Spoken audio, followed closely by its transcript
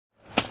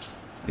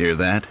Hear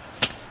that?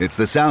 It's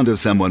the sound of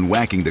someone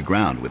whacking the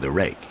ground with a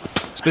rake.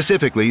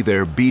 Specifically,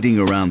 they're beating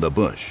around the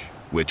bush,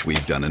 which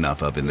we've done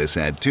enough of in this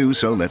ad too,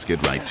 so let's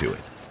get right to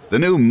it. The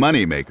new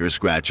Moneymaker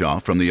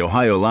scratch-off from the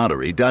Ohio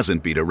Lottery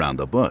doesn't beat around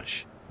the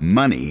bush.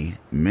 Money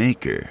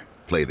Maker.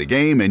 Play the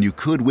game and you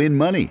could win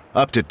money,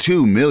 up to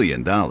 $2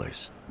 million.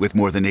 With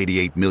more than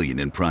 $88 million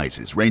in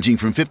prizes, ranging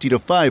from $50 to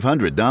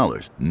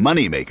 $500,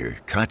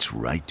 Moneymaker cuts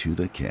right to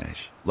the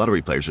cash.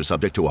 Lottery players are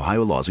subject to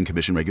Ohio laws and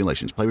commission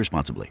regulations. Play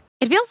responsibly.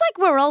 It feels like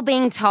we're all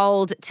being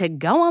told to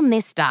go on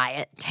this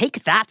diet,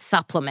 take that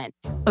supplement.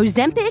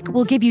 Ozempic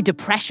will give you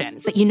depression,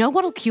 but you know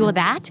what'll cure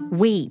that?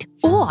 Weed.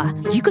 Or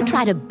you could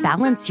try to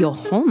balance your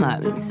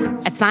hormones.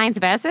 At Science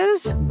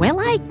Versus, we're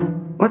like,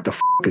 what the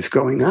is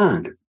going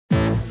on?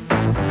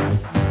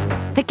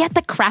 Forget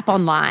the crap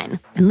online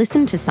and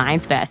listen to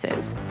Science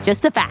Versus.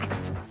 Just the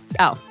facts.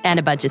 Oh, and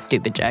a bunch of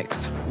stupid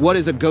jokes. What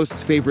is a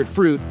ghost's favorite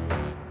fruit?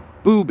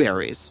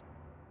 Blueberries.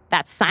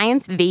 That's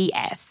Science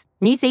VS.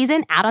 New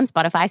season out on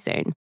Spotify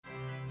soon.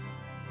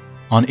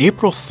 On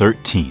April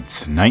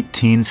 13th,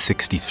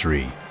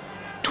 1963,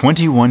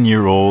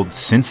 21-year-old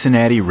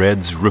Cincinnati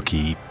Reds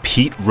rookie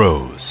Pete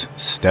Rose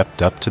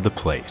stepped up to the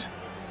plate.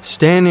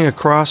 Standing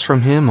across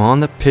from him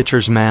on the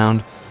pitcher's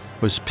mound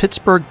was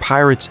Pittsburgh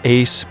Pirates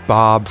ace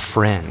Bob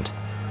Friend,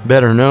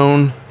 better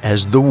known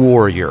as the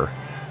Warrior.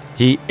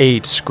 He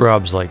ate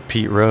scrubs like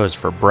Pete Rose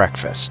for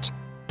breakfast.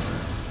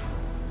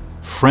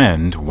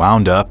 Friend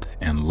wound up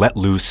and let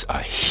loose a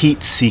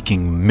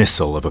heat-seeking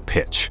missile of a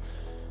pitch.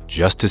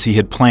 Just as he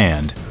had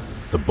planned,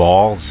 the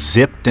ball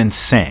zipped and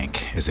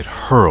sank as it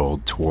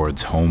hurled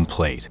towards home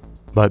plate.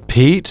 But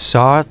Pete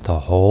saw it the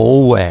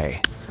whole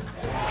way.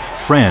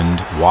 Friend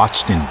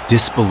watched in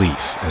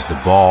disbelief as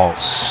the ball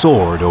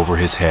soared over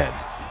his head,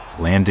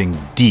 landing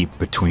deep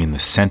between the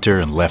center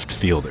and left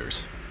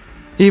fielders.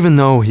 Even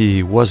though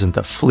he wasn't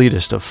the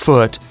fleetest of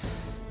foot,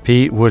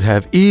 Pete would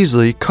have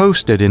easily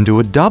coasted into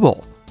a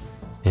double.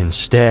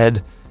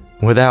 Instead,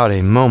 without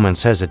a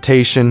moment's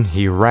hesitation,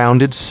 he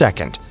rounded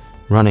second,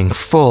 running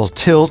full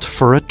tilt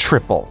for a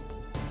triple.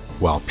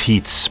 While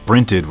Pete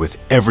sprinted with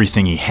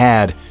everything he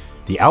had,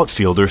 the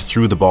outfielder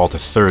threw the ball to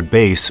third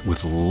base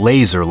with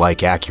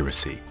laser-like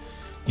accuracy.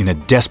 In a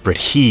desperate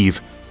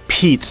heave,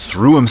 Pete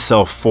threw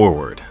himself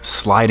forward,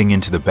 sliding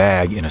into the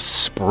bag in a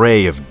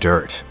spray of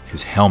dirt,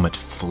 his helmet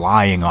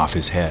flying off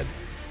his head.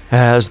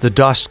 As the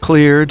dust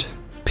cleared,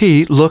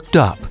 Pete looked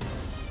up.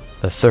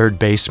 The third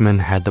baseman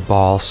had the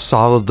ball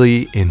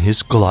solidly in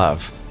his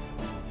glove.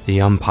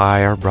 The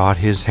umpire brought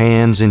his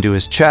hands into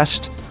his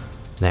chest,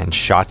 then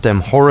shot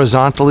them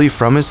horizontally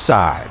from his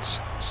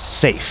sides.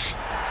 Safe.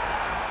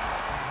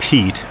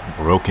 Pete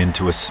broke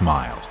into a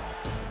smile.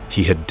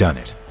 He had done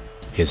it.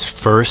 His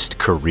first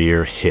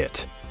career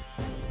hit.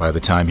 By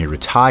the time he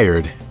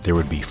retired, there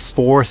would be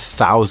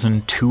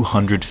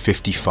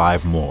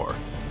 4,255 more,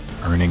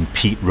 earning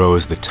Pete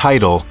Rose the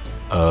title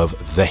of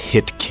the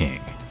Hit King.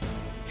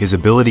 His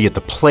ability at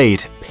the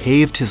plate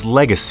paved his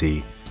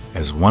legacy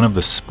as one of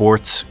the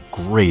sport's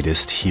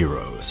greatest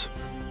heroes.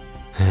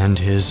 And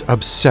his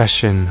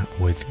obsession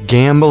with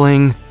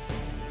gambling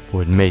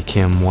would make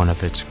him one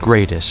of its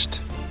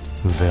greatest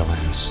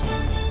villains.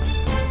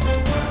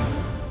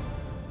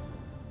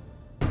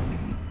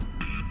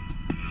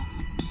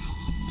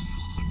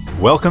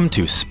 Welcome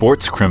to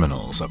Sports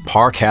Criminals, a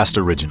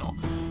Parcast original.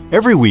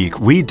 Every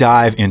week, we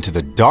dive into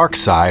the dark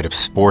side of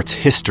sports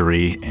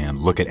history and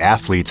look at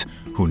athletes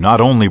who not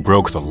only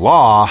broke the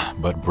law,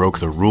 but broke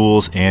the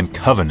rules and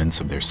covenants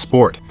of their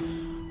sport.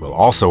 We'll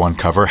also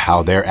uncover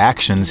how their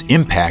actions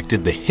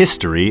impacted the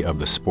history of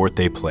the sport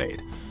they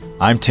played.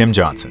 I'm Tim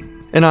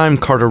Johnson. And I'm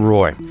Carter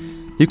Roy.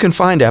 You can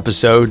find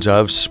episodes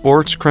of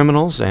Sports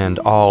Criminals and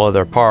all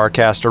other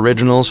Parcast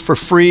originals for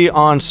free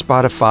on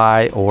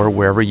Spotify or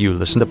wherever you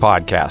listen to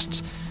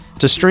podcasts.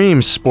 To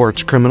stream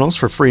Sports Criminals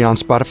for free on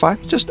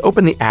Spotify, just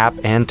open the app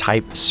and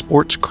type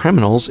Sports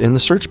Criminals in the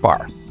search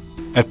bar.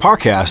 At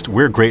Parcast,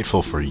 we're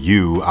grateful for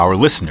you, our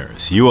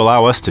listeners. You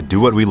allow us to do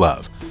what we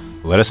love.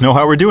 Let us know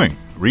how we're doing.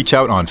 Reach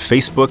out on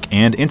Facebook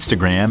and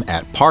Instagram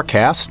at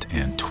Parcast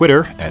and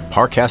Twitter at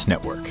Parcast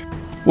Network.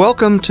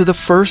 Welcome to the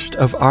first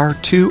of our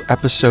 2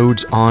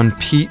 episodes on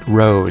Pete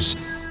Rose,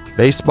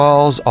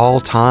 baseball's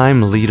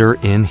all-time leader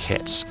in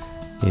hits.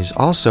 He's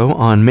also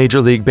on Major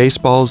League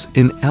Baseball's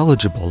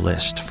ineligible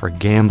list for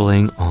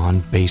gambling on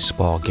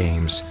baseball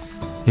games,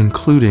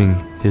 including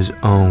his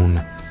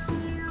own.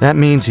 That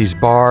means he's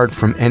barred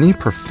from any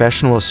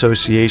professional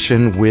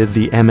association with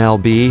the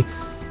MLB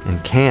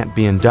and can't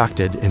be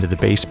inducted into the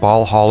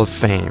Baseball Hall of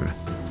Fame.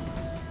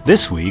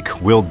 This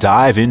week, we'll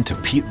dive into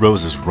Pete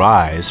Rose's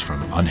rise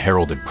from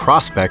unheralded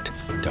prospect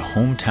to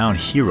hometown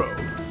hero.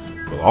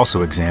 We'll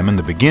also examine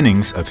the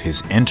beginnings of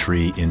his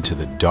entry into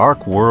the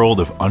dark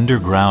world of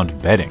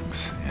underground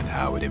bettings and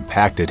how it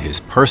impacted his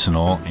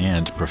personal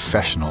and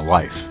professional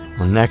life.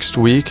 Next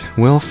week,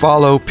 we'll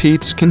follow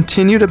Pete's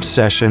continued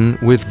obsession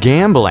with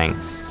gambling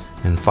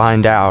and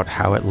find out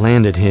how it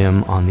landed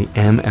him on the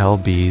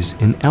MLB's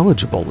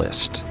ineligible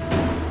list.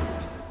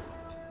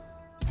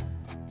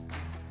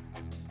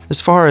 As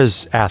far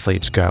as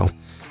athletes go,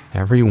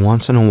 Every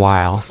once in a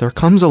while, there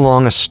comes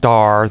along a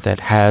star that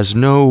has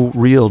no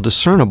real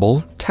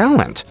discernible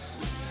talent.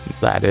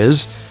 That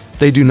is,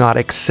 they do not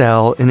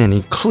excel in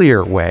any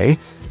clear way.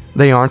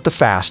 They aren't the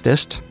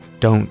fastest,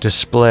 don't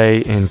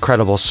display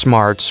incredible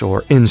smarts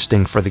or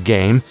instinct for the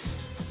game.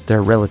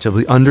 They're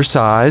relatively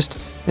undersized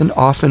and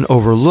often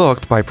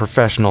overlooked by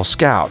professional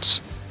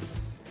scouts.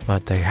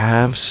 But they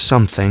have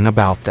something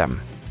about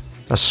them.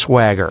 A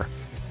swagger,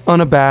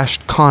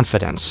 unabashed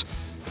confidence,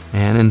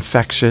 an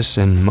infectious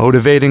and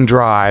motivating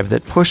drive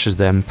that pushes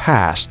them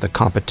past the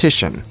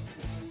competition.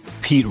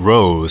 Pete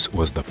Rose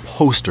was the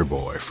poster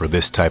boy for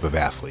this type of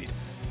athlete.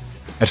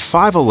 At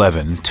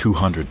 5'11",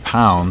 200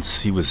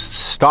 pounds, he was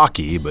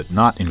stocky but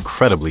not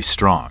incredibly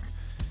strong.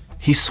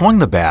 He swung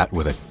the bat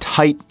with a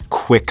tight,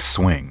 quick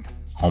swing,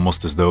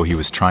 almost as though he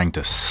was trying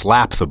to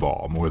slap the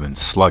ball more than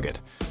slug it.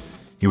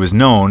 He was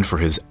known for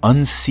his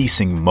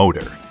unceasing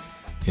motor,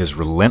 his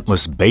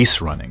relentless base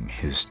running,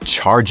 his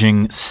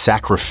charging,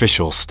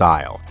 sacrificial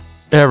style.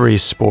 Every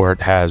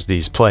sport has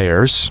these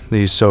players,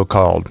 these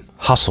so-called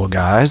hustle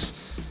guys.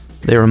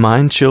 They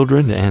remind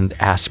children and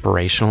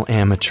aspirational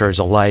amateurs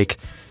alike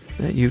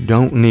that you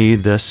don't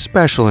need the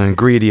special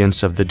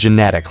ingredients of the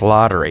genetic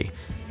lottery.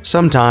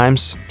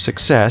 Sometimes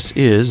success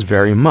is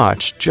very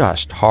much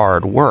just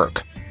hard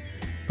work.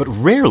 But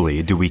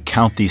rarely do we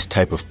count these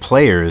type of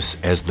players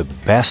as the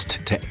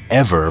best to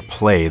ever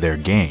play their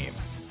game.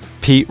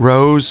 Pete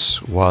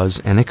Rose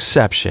was an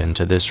exception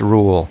to this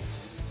rule.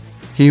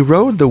 He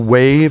rode the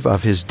wave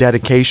of his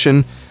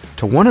dedication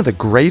to one of the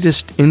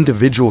greatest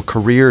individual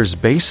careers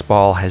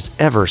baseball has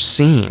ever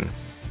seen,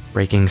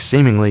 breaking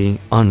seemingly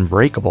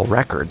unbreakable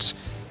records,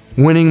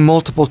 winning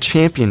multiple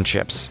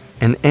championships,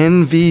 an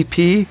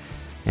MVP,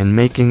 and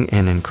making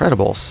an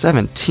incredible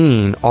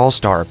 17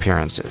 All-Star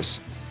appearances.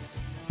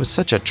 With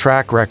such a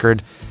track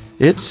record,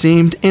 it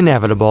seemed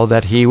inevitable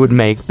that he would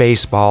make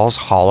baseball's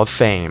Hall of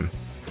Fame.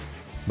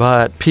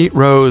 But Pete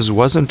Rose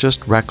wasn't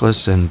just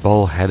reckless and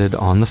bullheaded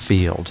on the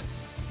field.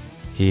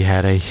 He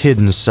had a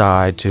hidden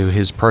side to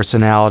his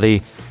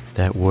personality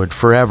that would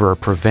forever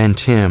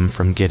prevent him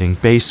from getting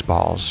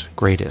baseball's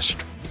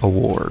greatest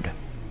award.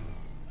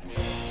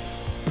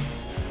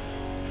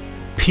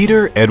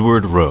 Peter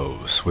Edward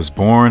Rose was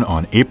born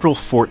on April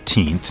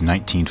 14,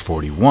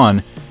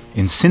 1941,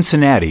 in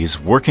Cincinnati's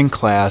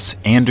working-class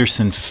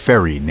Anderson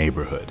Ferry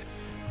neighborhood.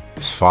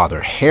 His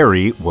father,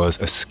 Harry, was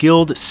a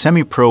skilled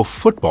semi-pro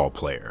football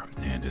player,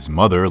 and his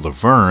mother,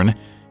 Laverne,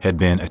 had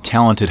been a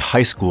talented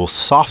high school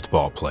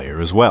softball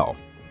player as well.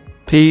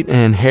 Pete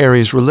and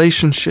Harry's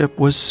relationship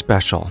was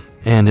special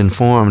and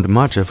informed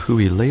much of who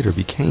he later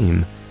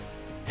became.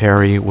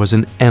 Harry was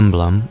an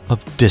emblem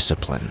of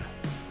discipline.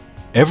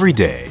 Every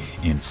day,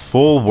 in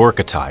full work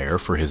attire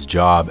for his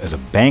job as a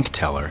bank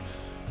teller,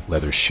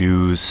 leather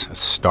shoes, a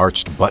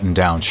starched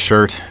button-down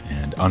shirt,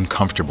 and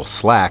uncomfortable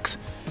slacks,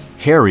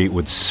 Harry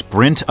would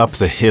sprint up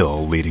the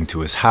hill leading to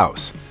his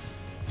house.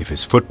 If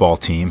his football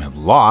team had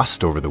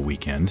lost over the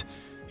weekend,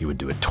 he would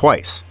do it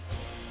twice.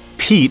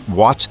 Pete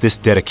watched this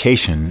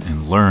dedication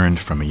and learned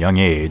from a young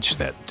age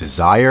that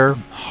desire,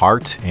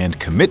 heart, and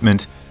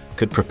commitment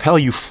could propel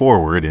you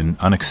forward in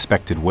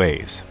unexpected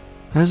ways.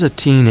 As a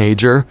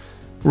teenager,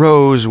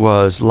 Rose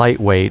was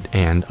lightweight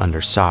and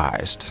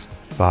undersized,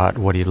 but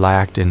what he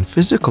lacked in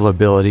physical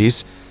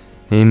abilities,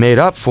 he made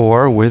up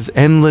for with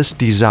endless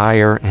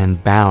desire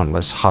and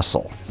boundless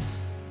hustle.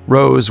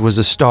 Rose was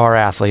a star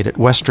athlete at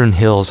Western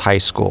Hills High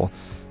School,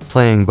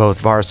 playing both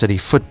varsity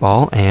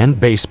football and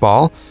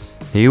baseball.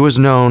 He was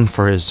known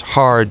for his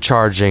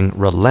hard-charging,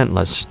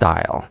 relentless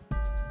style.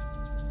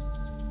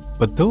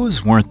 But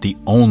those weren't the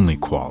only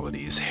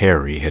qualities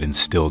Harry had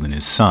instilled in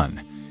his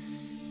son.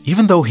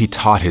 Even though he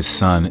taught his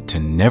son to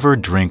never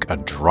drink a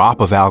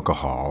drop of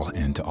alcohol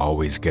and to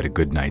always get a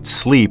good night's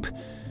sleep,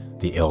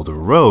 the elder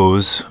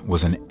Rose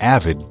was an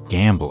avid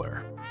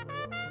gambler.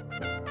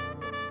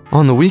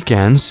 On the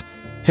weekends,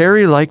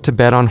 Harry liked to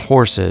bet on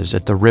horses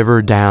at the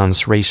River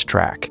Downs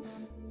racetrack.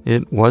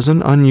 It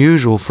wasn't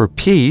unusual for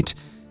Pete,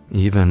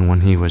 even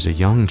when he was a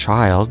young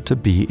child, to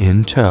be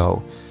in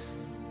tow.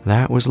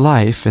 That was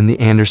life in the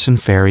Anderson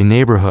Ferry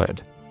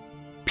neighborhood.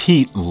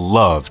 Pete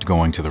loved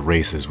going to the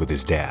races with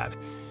his dad.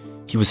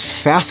 He was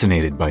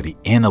fascinated by the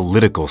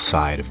analytical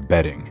side of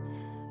betting.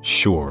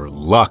 Sure,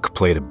 luck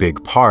played a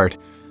big part,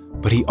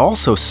 but he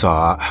also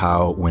saw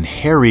how when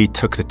Harry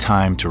took the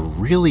time to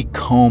really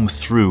comb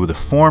through the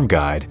form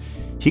guide,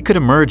 he could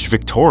emerge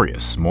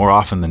victorious more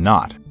often than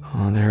not.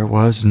 There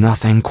was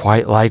nothing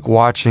quite like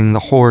watching the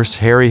horse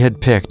Harry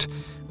had picked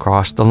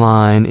cross the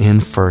line in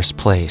first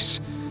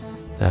place.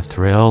 The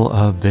thrill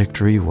of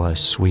victory was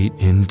sweet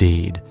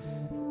indeed,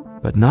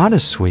 but not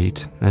as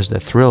sweet as the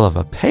thrill of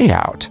a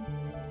payout.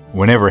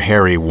 Whenever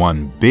Harry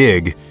won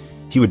big,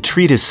 he would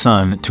treat his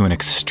son to an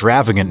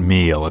extravagant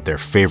meal at their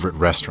favorite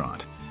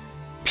restaurant.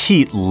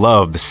 Pete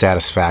loved the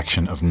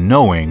satisfaction of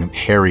knowing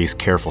Harry's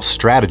careful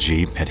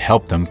strategy had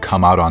helped them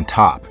come out on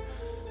top.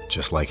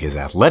 Just like his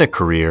athletic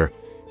career,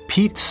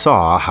 Pete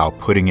saw how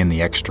putting in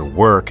the extra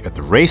work at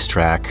the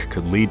racetrack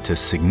could lead to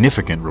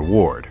significant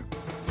reward.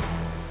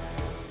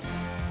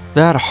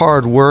 That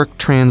hard work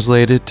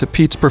translated to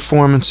Pete's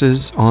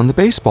performances on the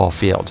baseball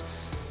field.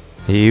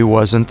 He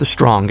wasn't the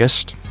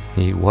strongest,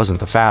 he wasn't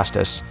the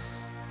fastest,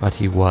 but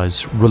he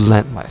was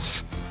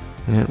relentless.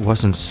 It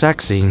wasn't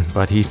sexy,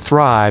 but he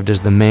thrived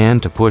as the man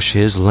to push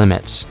his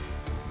limits.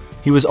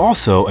 He was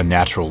also a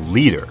natural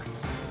leader.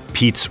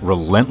 Pete's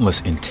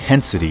relentless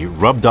intensity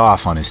rubbed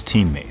off on his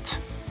teammates.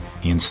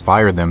 He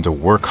inspired them to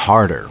work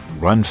harder,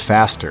 run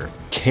faster,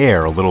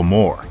 care a little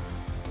more.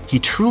 He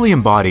truly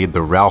embodied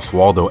the Ralph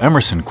Waldo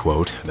Emerson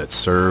quote that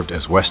served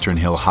as Western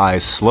Hill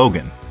High's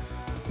slogan: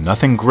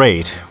 "Nothing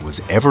great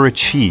was ever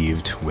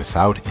achieved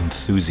without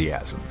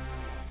enthusiasm."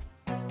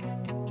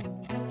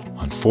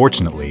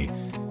 Unfortunately,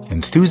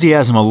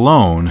 enthusiasm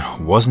alone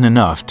wasn't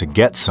enough to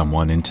get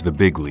someone into the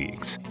big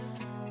leagues.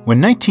 When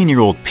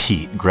 19-year-old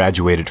Pete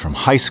graduated from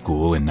high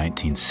school in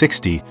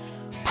 1960,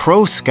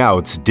 pro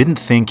scouts didn't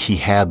think he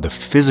had the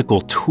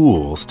physical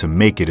tools to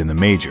make it in the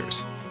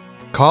majors.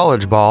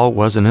 College ball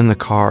wasn't in the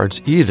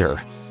cards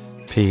either.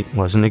 Pete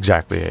wasn't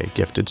exactly a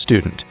gifted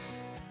student.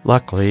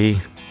 Luckily,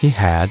 he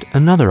had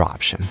another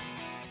option: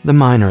 the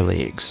minor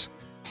leagues.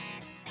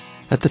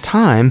 At the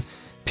time,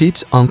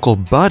 Pete's uncle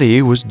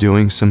Buddy was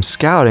doing some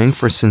scouting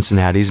for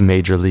Cincinnati's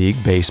Major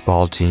League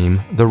Baseball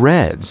team, the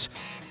Reds.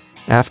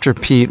 After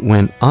Pete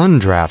went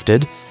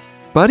undrafted,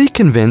 Buddy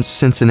convinced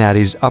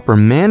Cincinnati's upper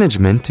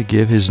management to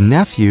give his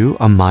nephew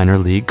a minor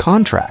league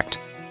contract.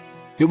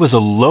 It was a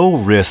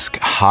low-risk,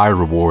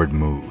 high-reward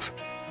move.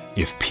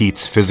 If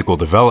Pete's physical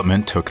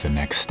development took the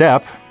next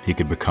step, he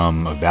could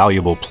become a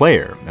valuable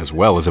player as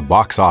well as a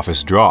box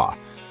office draw.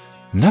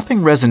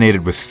 Nothing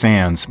resonated with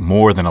fans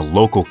more than a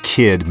local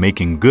kid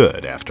making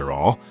good, after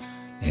all.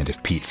 And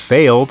if Pete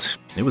failed,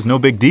 it was no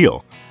big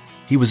deal.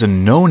 He was a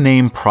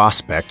no-name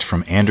prospect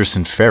from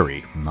Anderson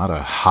Ferry, not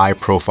a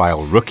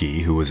high-profile rookie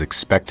who was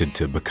expected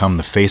to become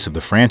the face of the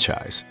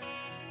franchise.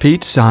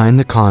 Pete signed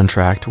the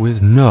contract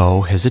with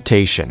no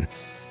hesitation.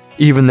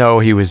 Even though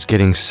he was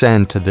getting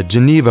sent to the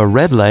Geneva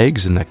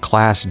Redlegs in the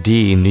Class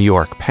D New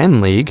York Penn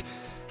League,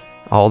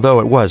 although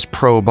it was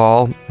pro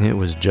ball, it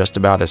was just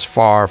about as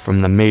far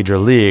from the major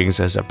leagues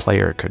as a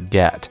player could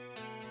get.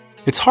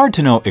 It's hard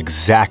to know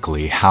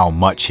exactly how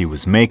much he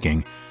was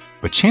making,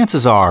 but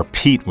chances are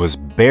Pete was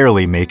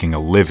barely making a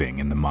living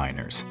in the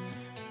minors.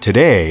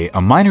 Today,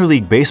 a minor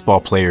league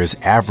baseball player's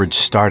average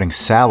starting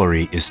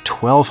salary is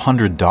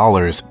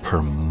 $1,200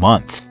 per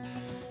month.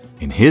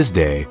 In his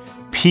day,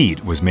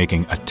 Pete was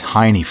making a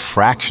tiny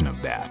fraction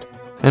of that.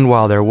 And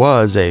while there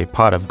was a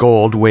pot of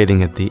gold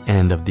waiting at the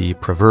end of the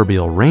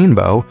proverbial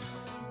rainbow,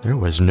 there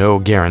was no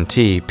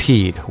guarantee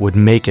Pete would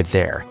make it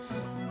there.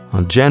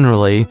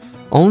 Generally,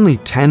 only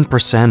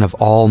 10% of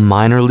all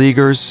minor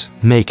leaguers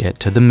make it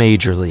to the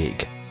major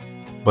league.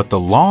 But the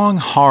long,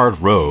 hard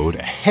road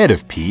ahead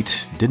of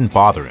Pete didn't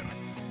bother him.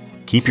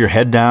 Keep your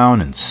head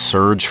down and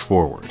surge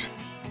forward.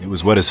 It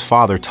was what his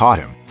father taught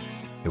him.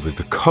 It was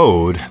the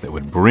code that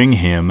would bring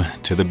him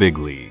to the big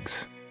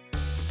leagues.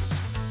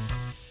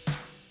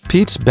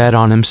 Pete's bet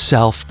on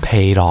himself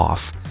paid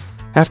off.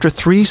 After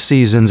 3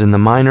 seasons in the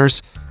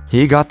minors,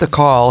 he got the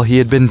call he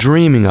had been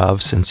dreaming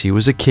of since he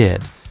was a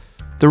kid.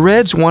 The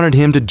Reds wanted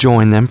him to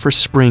join them for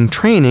spring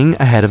training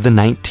ahead of the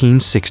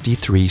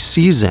 1963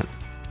 season.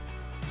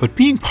 But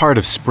being part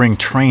of spring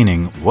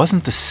training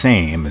wasn't the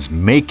same as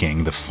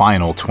making the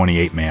final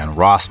 28-man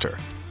roster.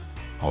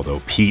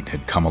 Although Pete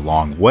had come a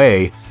long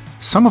way,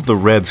 some of the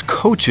Reds'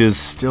 coaches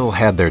still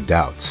had their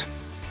doubts.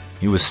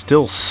 He was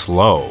still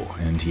slow,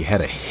 and he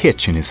had a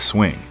hitch in his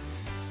swing.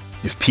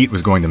 If Pete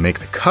was going to make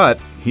the cut,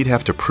 he'd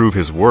have to prove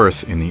his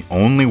worth in the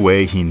only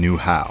way he knew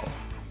how,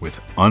 with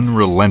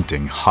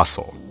unrelenting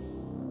hustle.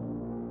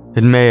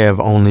 It may have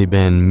only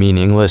been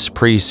meaningless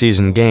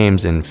preseason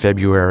games in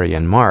February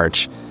and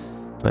March,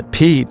 but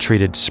Pete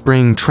treated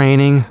spring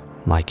training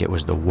like it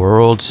was the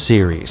World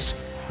Series.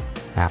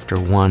 After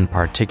one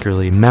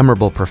particularly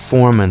memorable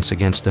performance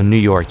against the New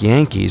York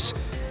Yankees,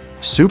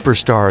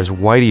 superstars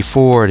Whitey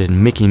Ford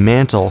and Mickey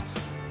Mantle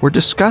were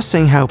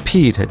discussing how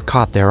Pete had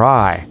caught their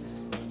eye.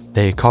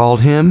 They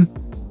called him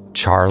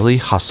Charlie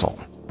Hustle.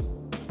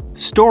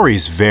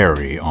 Stories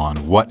vary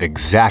on what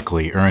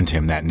exactly earned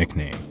him that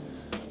nickname.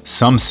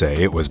 Some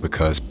say it was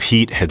because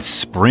Pete had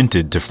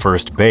sprinted to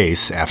first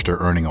base after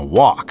earning a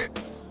walk.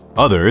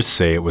 Others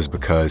say it was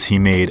because he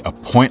made a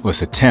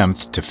pointless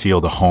attempt to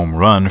field a home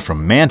run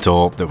from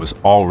Mantle that was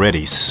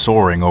already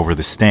soaring over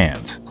the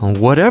stands.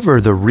 Whatever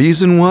the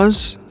reason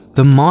was,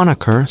 the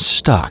moniker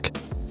stuck.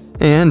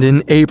 And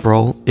in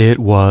April, it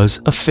was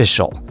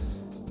official.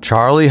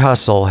 Charlie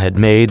Hustle had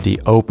made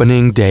the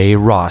opening day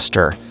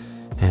roster.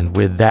 And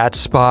with that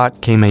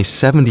spot came a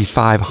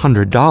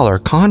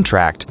 $7,500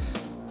 contract.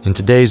 In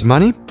today's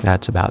money,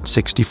 that's about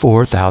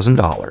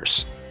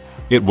 $64,000.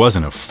 It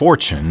wasn't a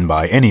fortune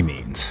by any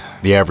means.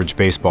 The average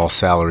baseball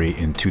salary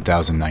in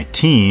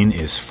 2019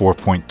 is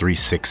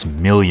 $4.36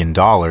 million,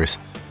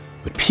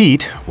 but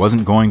Pete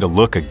wasn't going to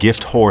look a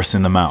gift horse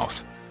in the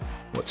mouth.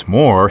 What's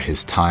more,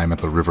 his time at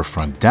the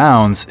Riverfront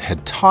Downs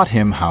had taught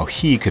him how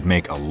he could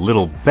make a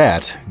little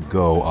bet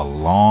go a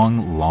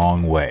long,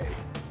 long way.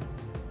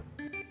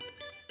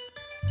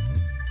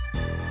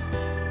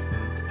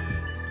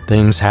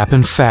 things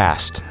happened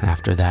fast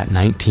after that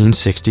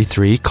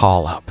 1963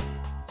 call-up.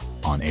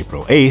 On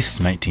April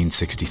 8th,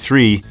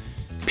 1963,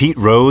 Pete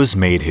Rose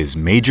made his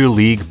Major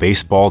League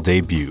Baseball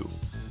debut.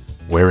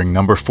 Wearing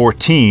number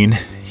 14,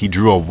 he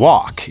drew a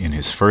walk in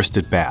his first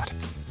at-bat.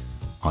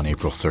 On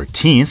April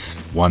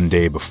 13th, one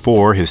day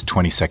before his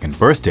 22nd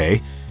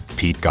birthday,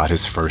 Pete got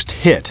his first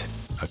hit,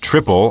 a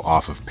triple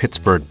off of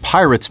Pittsburgh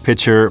Pirates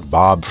pitcher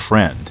Bob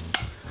Friend.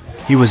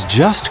 He was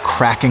just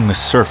cracking the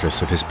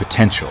surface of his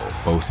potential,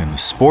 both in the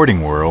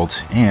sporting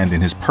world and in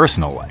his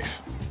personal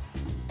life.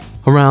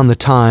 Around the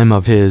time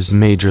of his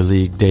Major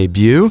League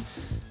debut,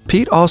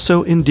 Pete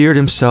also endeared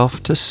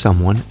himself to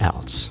someone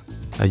else,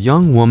 a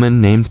young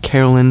woman named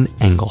Carolyn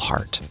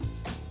Englehart.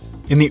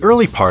 In the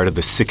early part of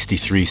the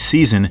 '63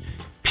 season,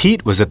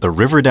 Pete was at the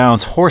River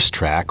Downs horse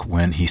track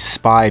when he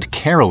spied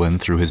Carolyn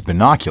through his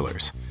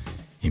binoculars.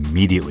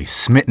 Immediately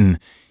smitten,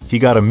 he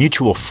got a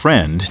mutual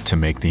friend to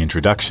make the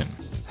introduction.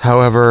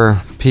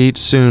 However, Pete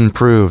soon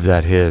proved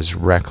that his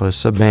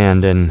reckless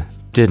abandon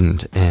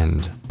didn't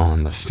end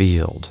on the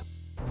field.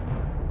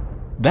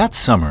 That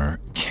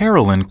summer,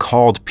 Carolyn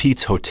called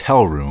Pete's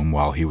hotel room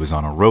while he was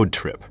on a road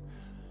trip.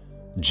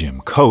 Jim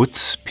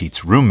Coates,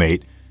 Pete's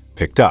roommate,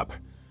 picked up.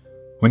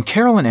 When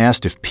Carolyn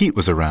asked if Pete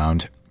was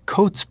around,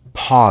 Coates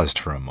paused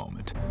for a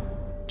moment.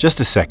 "Just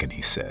a second,"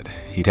 he said.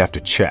 He'd have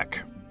to check.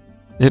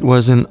 It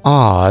was an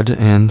odd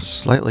and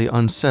slightly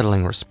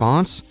unsettling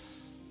response.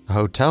 The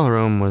hotel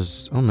room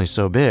was only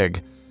so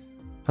big.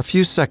 A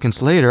few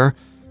seconds later,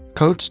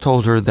 Coates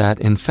told her that,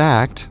 in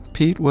fact,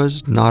 Pete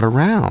was not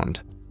around.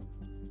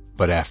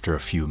 But after a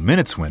few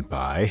minutes went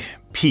by,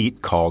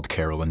 Pete called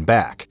Carolyn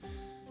back.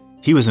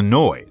 He was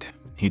annoyed.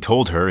 He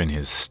told her in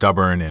his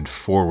stubborn and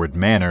forward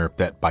manner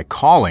that by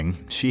calling,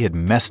 she had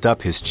messed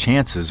up his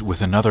chances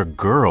with another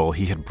girl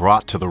he had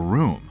brought to the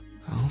room.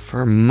 Well,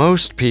 for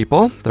most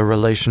people, the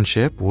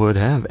relationship would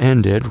have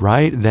ended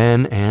right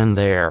then and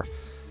there.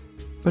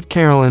 But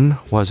Carolyn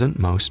wasn't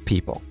most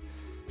people.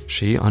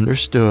 She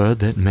understood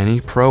that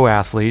many pro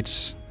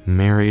athletes,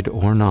 married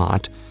or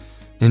not,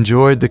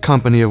 enjoyed the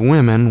company of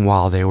women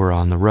while they were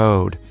on the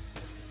road.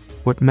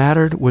 What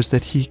mattered was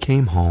that he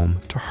came home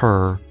to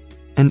her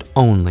and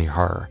only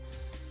her.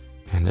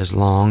 And as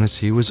long as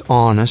he was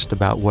honest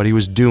about what he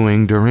was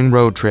doing during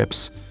road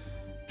trips,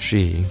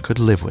 she could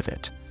live with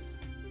it.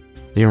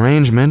 The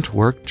arrangement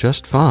worked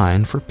just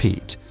fine for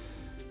Pete.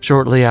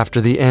 Shortly after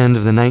the end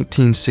of the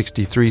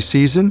 1963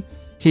 season,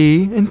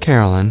 he and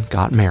Carolyn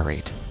got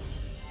married.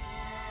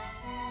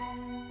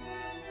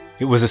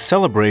 It was a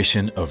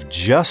celebration of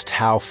just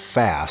how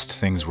fast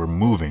things were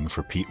moving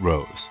for Pete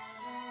Rose.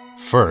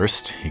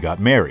 First, he got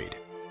married.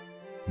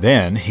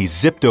 Then, he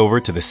zipped over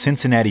to the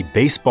Cincinnati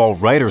Baseball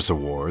Writers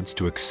Awards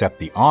to accept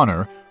the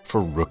honor for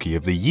Rookie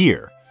of the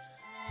Year.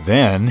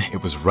 Then,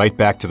 it was right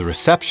back to the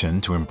reception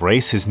to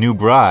embrace his new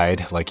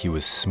bride like he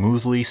was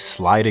smoothly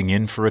sliding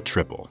in for a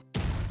triple.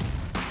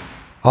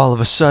 All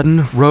of a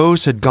sudden,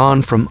 Rose had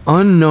gone from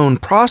unknown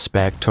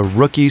prospect to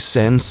rookie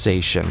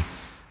sensation,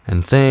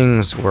 and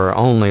things were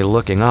only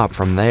looking up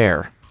from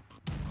there.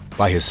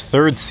 By his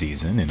third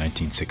season in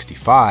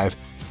 1965,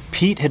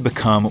 Pete had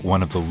become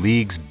one of the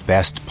league's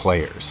best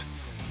players.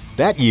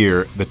 That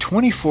year, the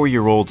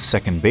 24-year-old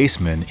second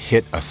baseman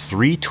hit a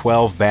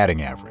 .312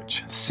 batting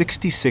average,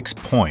 66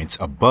 points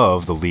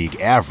above the league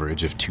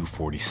average of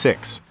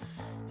 .246.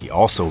 He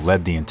also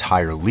led the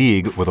entire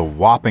league with a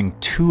whopping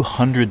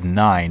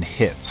 209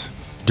 hits.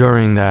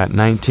 During that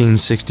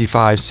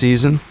 1965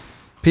 season,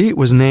 Pete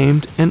was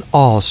named an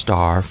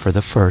All-Star for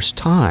the first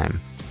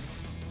time.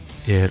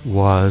 It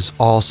was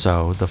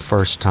also the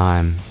first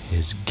time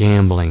his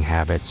gambling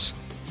habits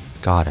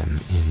got him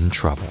in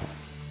trouble.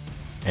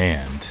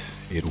 And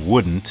it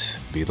wouldn't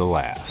be the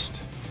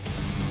last.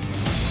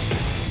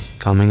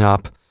 Coming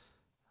up,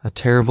 a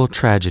terrible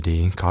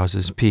tragedy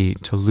causes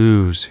Pete to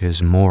lose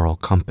his moral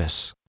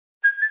compass.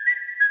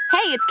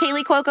 Hey, it's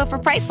Kaylee Cuoco for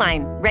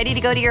Priceline. Ready to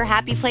go to your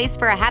happy place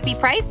for a happy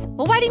price?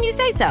 Well, why didn't you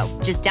say so?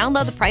 Just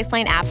download the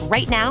Priceline app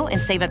right now and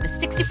save up to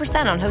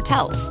 60% on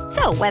hotels.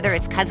 So whether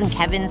it's Cousin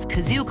Kevin's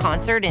Kazoo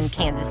Concert in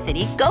Kansas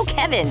City, go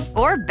Kevin,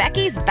 or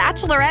Becky's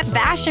Bachelorette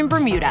Bash in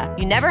Bermuda,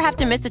 you never have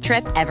to miss a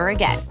trip ever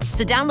again.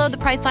 So download the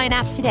Priceline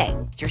app today.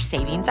 Your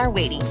savings are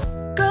waiting.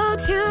 Go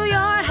to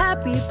your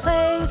happy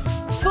place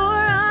for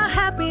a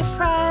happy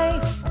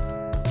price.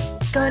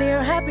 Go to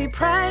your happy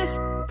price,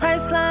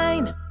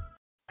 Priceline.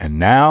 And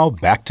now,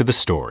 back to the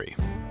story.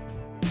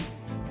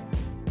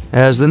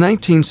 As the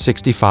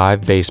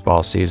 1965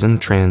 baseball season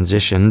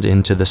transitioned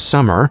into the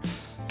summer,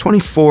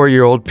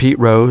 24-year-old Pete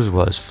Rose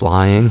was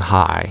flying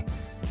high.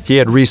 He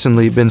had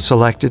recently been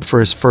selected for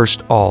his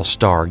first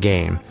All-Star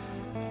game.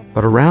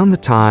 But around the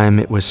time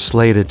it was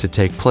slated to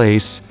take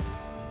place,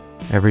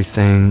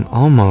 everything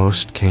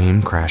almost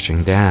came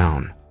crashing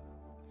down.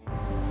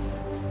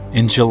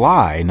 In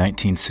July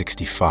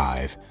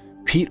 1965,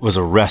 Pete was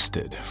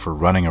arrested for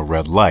running a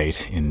red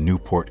light in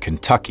Newport,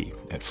 Kentucky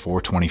at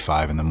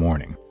 4:25 in the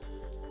morning.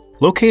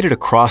 Located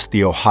across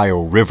the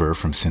Ohio River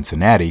from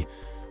Cincinnati,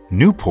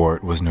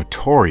 Newport was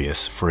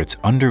notorious for its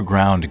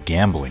underground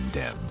gambling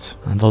dens.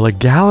 The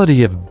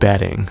legality of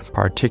betting,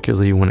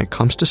 particularly when it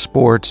comes to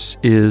sports,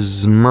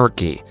 is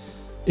murky.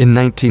 In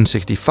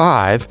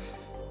 1965,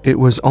 it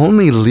was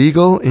only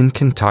legal in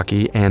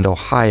Kentucky and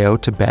Ohio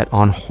to bet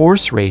on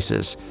horse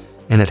races,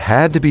 and it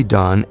had to be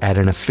done at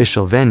an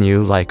official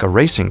venue like a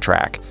racing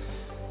track.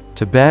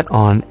 To bet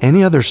on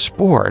any other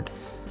sport,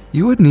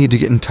 you would need to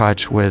get in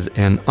touch with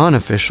an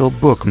unofficial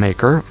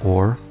bookmaker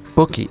or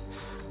bookie.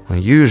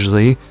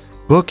 Usually,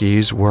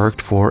 bookies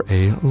worked for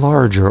a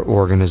larger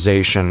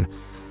organization.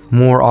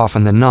 More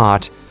often than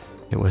not,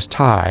 it was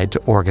tied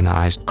to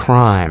organized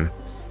crime.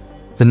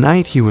 The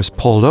night he was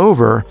pulled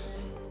over,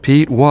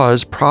 Pete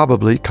was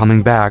probably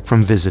coming back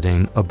from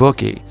visiting a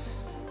bookie.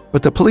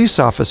 But the police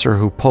officer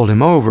who pulled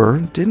him over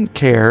didn't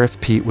care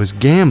if Pete was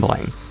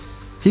gambling.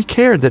 He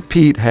cared that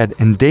Pete had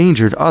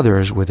endangered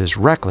others with his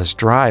reckless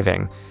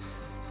driving.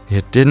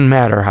 It didn't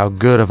matter how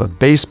good of a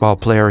baseball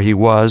player he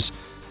was,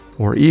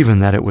 or even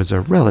that it was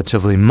a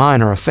relatively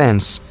minor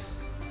offense.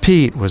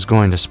 Pete was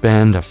going to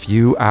spend a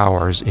few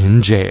hours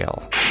in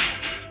jail.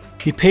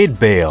 He paid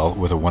bail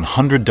with a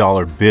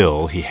 $100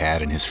 bill he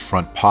had in his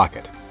front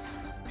pocket.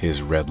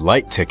 His red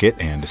light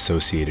ticket and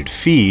associated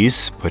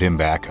fees put him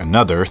back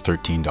another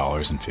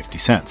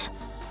 $13.50.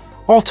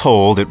 All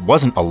told, it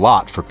wasn't a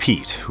lot for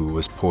Pete, who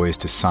was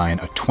poised to sign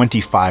a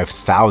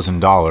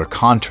 $25,000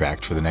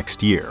 contract for the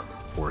next year,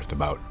 worth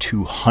about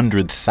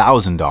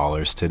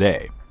 $200,000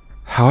 today.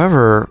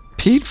 However,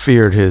 Pete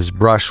feared his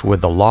brush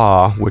with the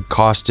law would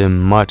cost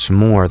him much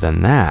more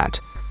than that.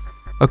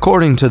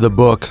 According to the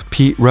book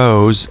Pete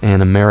Rose,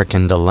 An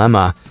American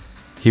Dilemma,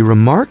 he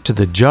remarked to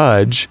the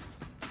judge,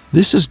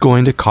 "This is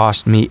going to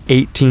cost me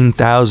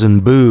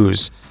 18,000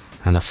 boos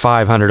and a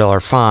 $500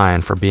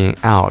 fine for being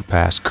out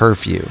past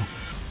curfew."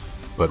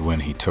 But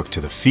when he took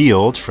to the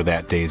field for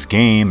that day's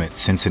game at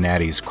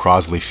Cincinnati's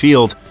Crosley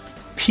Field,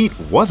 Pete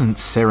wasn't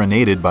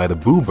serenaded by the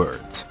Boo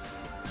Birds.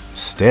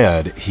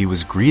 Instead, he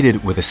was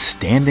greeted with a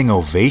standing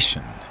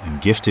ovation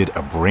and gifted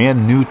a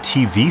brand new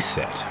TV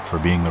set for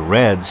being the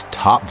Reds'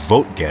 top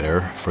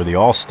vote-getter for the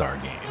All-Star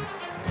game.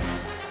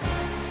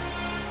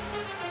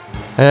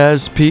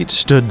 As Pete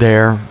stood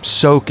there,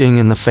 soaking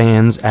in the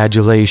fans'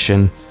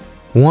 adulation,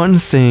 one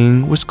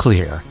thing was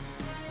clear.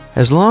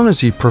 As long as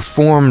he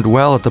performed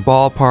well at the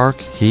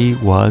ballpark, he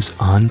was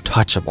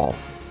untouchable.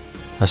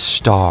 A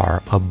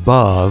star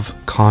above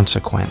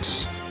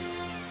consequence.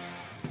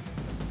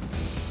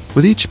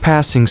 With each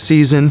passing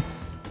season,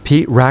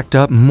 Pete racked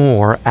up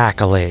more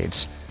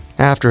accolades.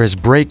 After his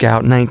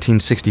breakout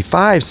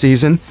 1965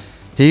 season,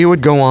 he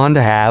would go on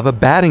to have a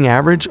batting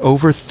average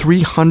over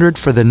 300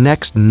 for the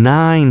next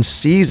 9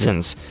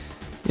 seasons.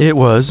 It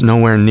was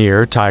nowhere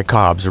near Ty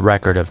Cobb's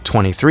record of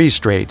 23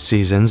 straight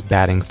seasons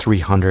batting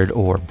 300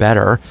 or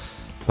better,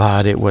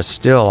 but it was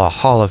still a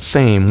Hall of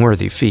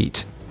Fame-worthy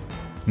feat.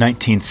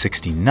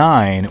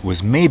 1969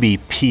 was maybe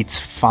Pete's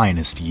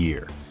finest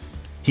year.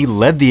 He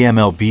led the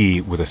MLB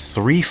with a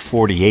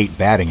 .348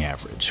 batting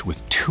average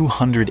with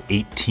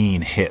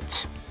 218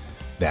 hits.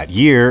 That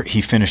year, he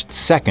finished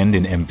second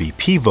in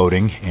MVP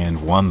voting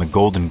and won the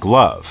Golden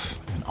Glove,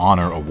 an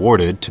honor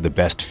awarded to the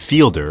best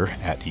fielder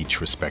at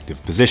each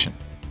respective position.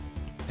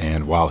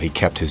 And while he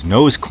kept his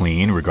nose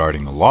clean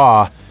regarding the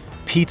law,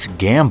 Pete's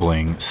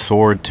gambling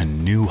soared to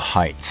new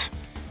heights.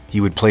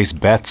 He would place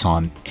bets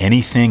on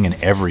anything and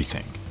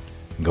everything,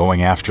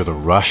 going after the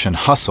rush and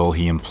hustle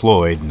he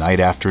employed night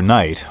after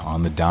night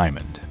on the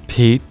diamond.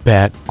 Pete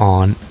bet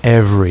on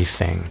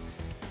everything.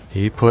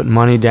 He put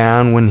money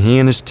down when he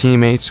and his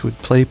teammates would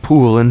play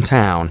pool in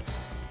town,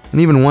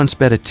 and even once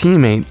bet a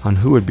teammate on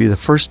who would be the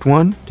first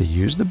one to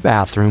use the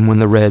bathroom when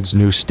the Reds'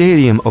 new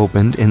stadium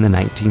opened in the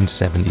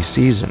 1970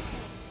 season.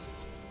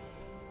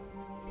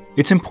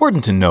 It's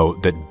important to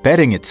note that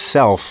betting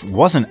itself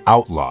wasn't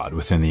outlawed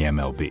within the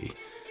MLB.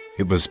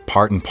 It was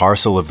part and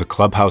parcel of the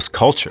clubhouse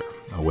culture,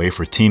 a way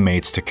for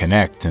teammates to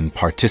connect and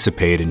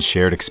participate in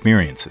shared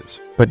experiences.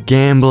 But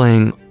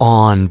gambling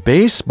on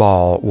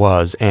baseball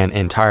was an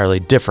entirely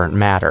different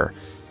matter.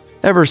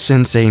 Ever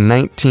since a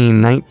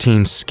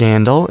 1919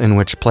 scandal in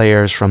which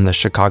players from the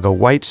Chicago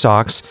White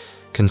Sox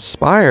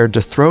conspired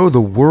to throw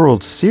the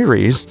World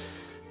Series,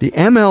 the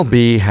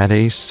MLB had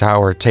a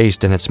sour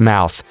taste in its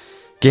mouth.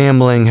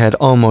 Gambling had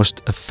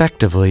almost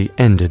effectively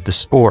ended the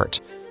sport.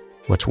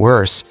 What's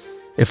worse,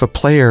 if a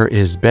player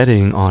is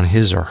betting on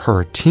his or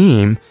her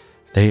team,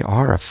 they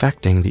are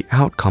affecting the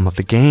outcome of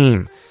the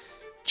game,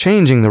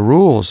 changing the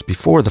rules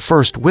before the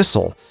first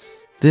whistle.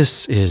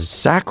 This is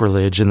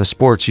sacrilege in the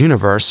sports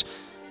universe,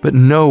 but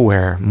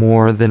nowhere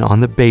more than on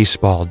the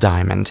baseball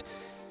diamond.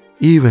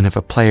 Even if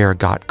a player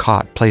got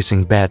caught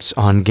placing bets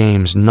on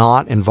games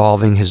not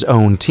involving his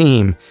own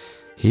team,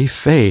 he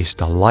faced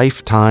a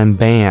lifetime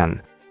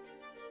ban.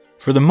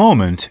 For the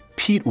moment,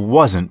 Pete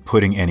wasn't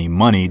putting any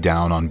money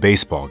down on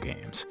baseball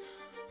games.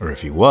 Or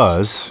if he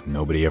was,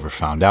 nobody ever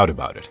found out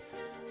about it.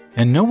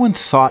 And no one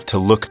thought to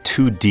look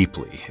too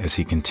deeply as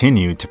he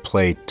continued to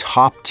play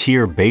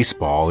top-tier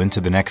baseball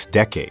into the next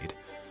decade.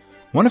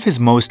 One of his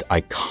most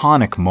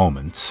iconic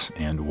moments,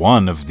 and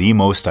one of the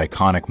most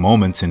iconic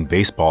moments in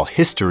baseball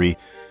history,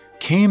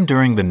 came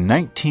during the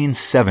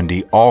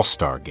 1970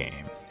 All-Star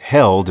Game,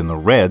 held in the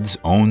Reds'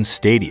 own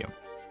stadium.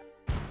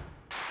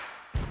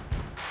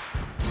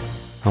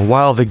 And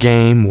while the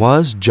game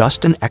was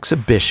just an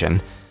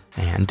exhibition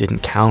and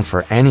didn't count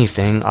for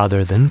anything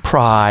other than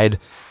pride,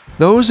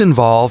 those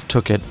involved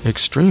took it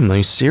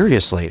extremely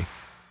seriously.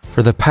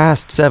 For the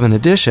past 7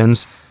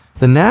 editions,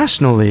 the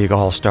National League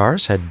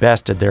All-Stars had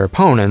bested their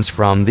opponents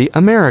from the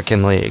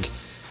American League.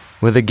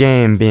 With the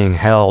game being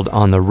held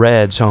on the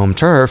Reds' home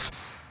turf,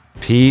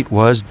 Pete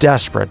was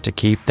desperate to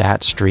keep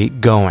that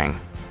streak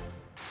going.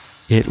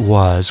 It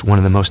was one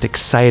of the most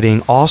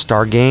exciting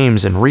All-Star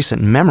games in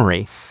recent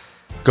memory.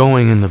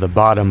 Going into the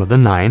bottom of the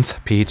 9th,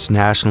 Pete's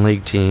National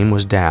League team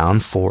was down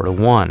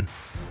 4-1.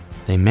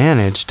 They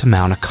managed to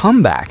mount a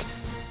comeback,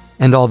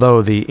 and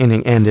although the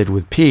inning ended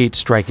with Pete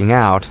striking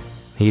out,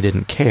 he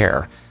didn't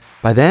care.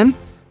 By then,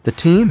 the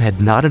team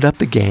had knotted up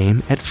the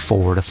game at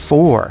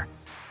 4-4.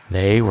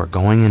 They were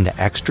going into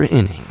extra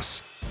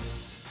innings.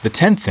 The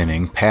 10th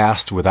inning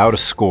passed without a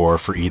score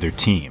for either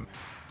team.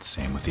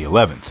 Same with the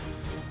 11th.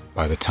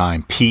 By the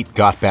time Pete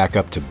got back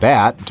up to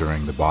bat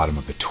during the bottom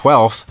of the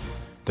 12th,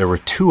 there were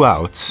 2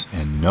 outs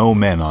and no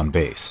men on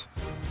base.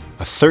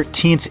 A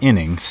 13th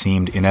inning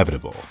seemed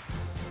inevitable,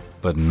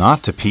 but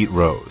not to Pete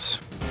Rose.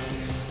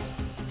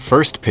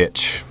 First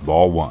pitch,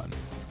 ball 1.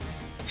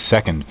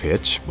 Second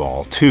pitch,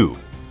 ball 2.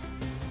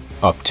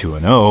 Up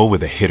 2-0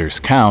 with a hitter's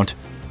count,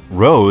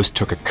 Rose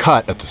took a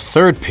cut at the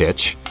third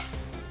pitch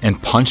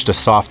and punched a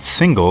soft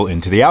single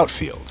into the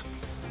outfield.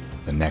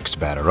 The next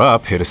batter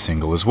up hit a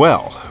single as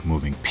well,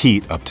 moving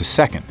Pete up to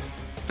second.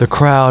 The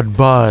crowd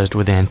buzzed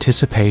with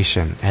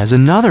anticipation as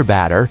another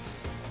batter,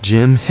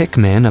 Jim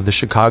Hickman of the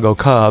Chicago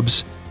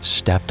Cubs,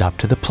 stepped up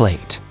to the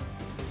plate.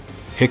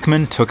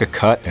 Hickman took a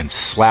cut and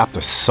slapped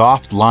a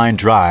soft line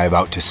drive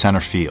out to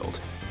center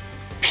field.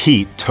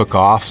 Pete took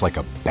off like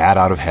a bat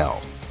out of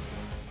hell.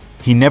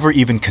 He never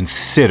even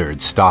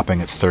considered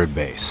stopping at third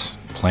base.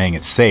 Playing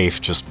it safe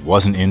just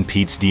wasn't in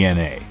Pete's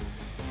DNA.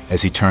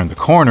 As he turned the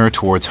corner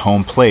towards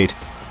home plate,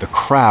 the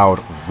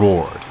crowd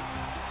roared.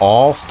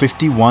 All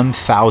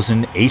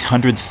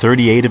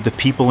 51,838 of the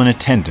people in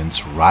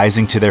attendance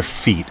rising to their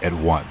feet at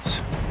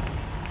once.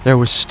 There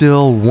was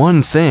still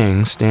one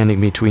thing standing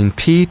between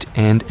Pete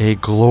and a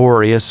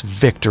glorious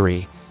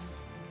victory.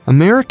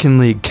 American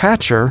League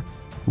catcher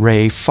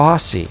Ray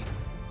Fosse.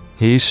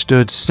 He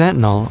stood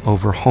sentinel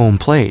over home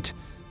plate,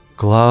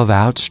 glove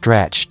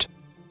outstretched.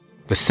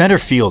 The center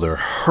fielder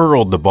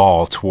hurled the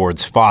ball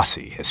towards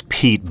Fosse as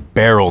Pete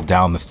barreled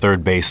down the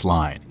third base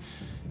line.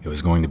 It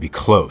was going to be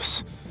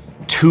close.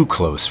 Too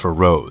close for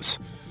Rose.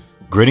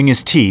 Gritting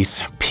his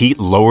teeth, Pete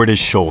lowered his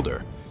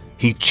shoulder.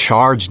 He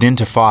charged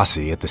into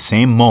Fosse at the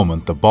same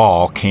moment the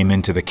ball came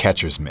into the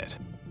catcher's mitt.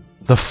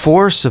 The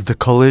force of the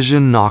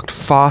collision knocked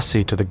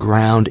Fosse to the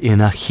ground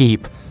in a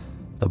heap,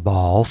 the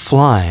ball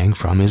flying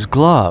from his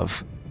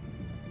glove.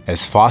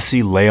 As Fosse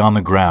lay on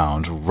the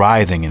ground,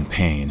 writhing in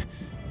pain,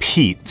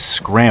 Pete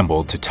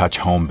scrambled to touch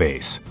home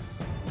base.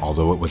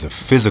 Although it was a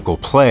physical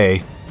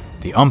play,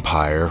 the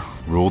umpire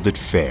ruled it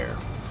fair.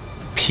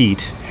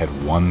 Pete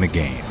had won the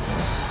game.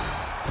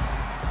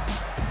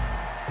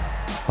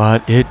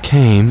 But it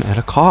came at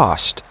a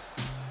cost.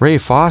 Ray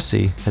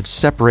Fosse had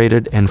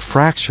separated and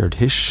fractured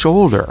his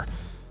shoulder.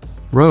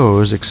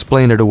 Rose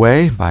explained it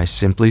away by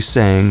simply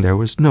saying there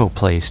was no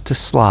place to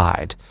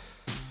slide.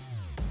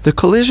 The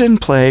collision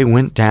play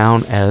went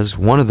down as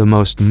one of the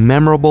most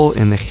memorable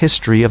in the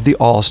history of the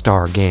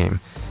All-Star Game.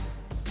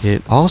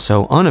 It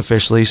also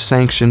unofficially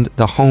sanctioned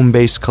the home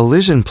base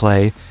collision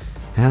play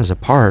as a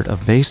part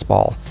of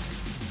baseball.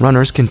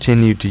 Runners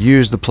continued to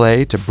use the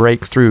play to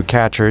break through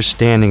catchers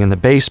standing in the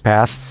base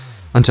path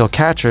until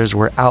catchers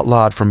were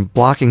outlawed from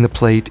blocking the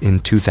plate in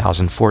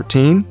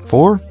 2014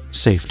 for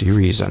safety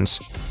reasons.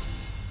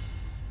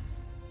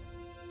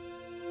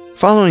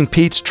 Following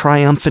Pete's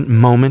triumphant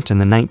moment in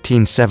the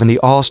 1970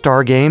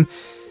 All-Star Game,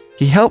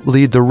 he helped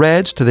lead the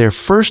Reds to their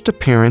first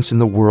appearance in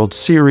the World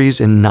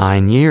Series in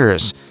 9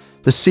 years.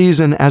 The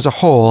season as a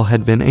whole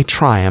had been a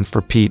triumph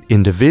for Pete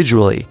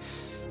individually.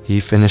 He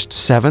finished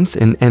 7th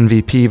in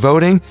MVP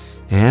voting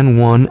and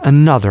won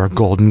another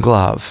Golden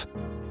Glove.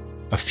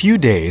 A few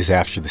days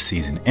after the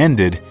season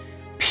ended,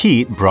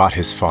 Pete brought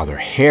his father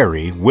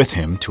Harry with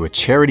him to a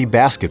charity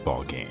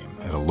basketball game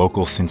at a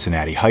local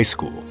Cincinnati high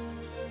school.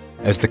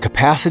 As the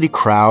capacity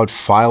crowd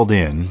filed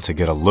in to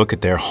get a look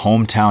at their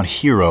hometown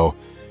hero,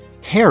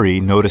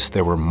 Harry noticed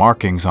there were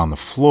markings on the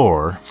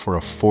floor for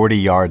a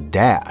 40-yard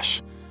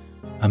dash.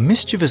 A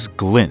mischievous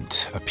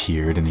glint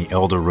appeared in the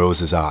elder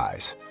Rose's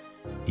eyes.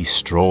 He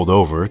strolled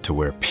over to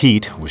where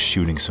Pete was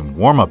shooting some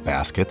warm-up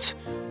baskets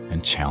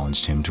and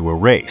challenged him to a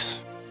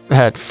race.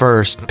 At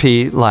first,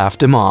 Pete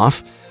laughed him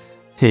off.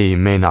 He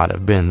may not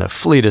have been the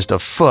fleetest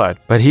of foot,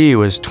 but he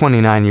was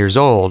 29 years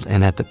old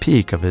and at the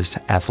peak of his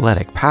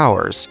athletic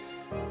powers.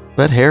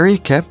 But Harry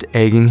kept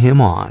egging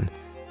him on.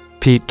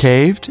 Pete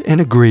caved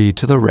and agreed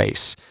to the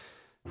race.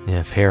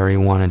 If Harry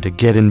wanted to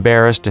get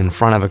embarrassed in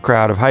front of a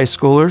crowd of high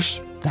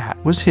schoolers,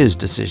 that was his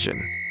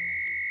decision.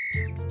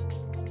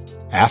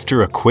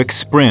 After a quick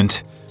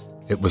sprint,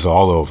 it was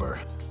all over.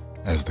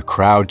 As the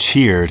crowd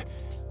cheered,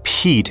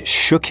 Pete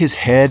shook his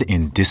head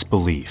in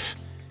disbelief.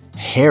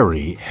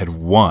 Harry had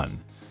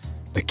won.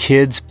 The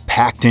kids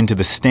packed into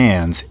the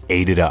stands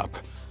ate it up.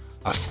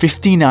 A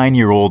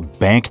 59-year-old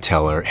bank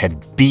teller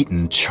had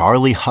beaten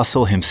Charlie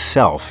Hustle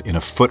himself in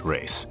a foot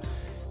race,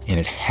 and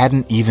it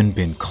hadn't even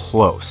been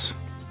close.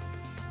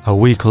 A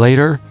week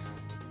later,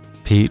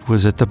 Pete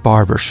was at the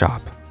barber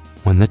shop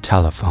when the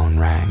telephone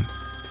rang.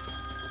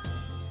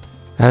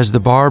 As the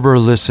barber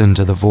listened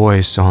to the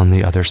voice on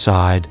the other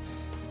side,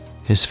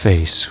 his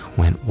face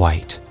went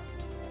white.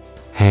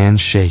 Hands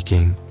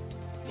shaking,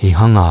 he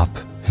hung up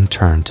and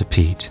turned to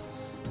Pete.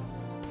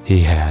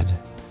 He had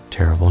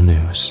terrible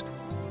news.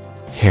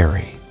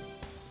 Harry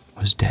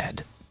was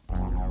dead.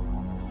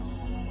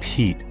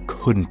 Pete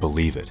couldn't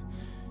believe it.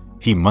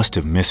 He must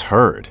have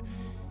misheard.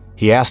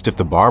 He asked if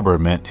the barber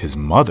meant his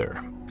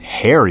mother.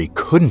 Harry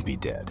couldn't be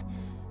dead.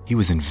 He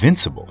was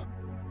invincible.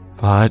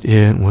 But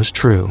it was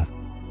true.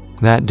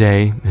 That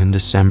day, in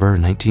December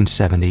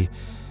 1970,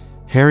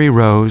 Harry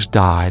Rose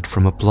died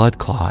from a blood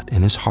clot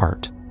in his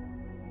heart.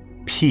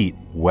 Pete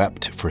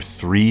wept for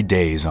 3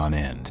 days on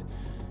end.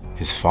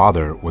 His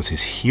father was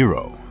his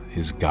hero,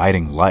 his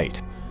guiding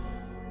light.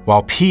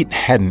 While Pete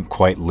hadn't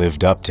quite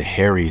lived up to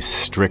Harry's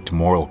strict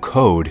moral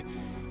code,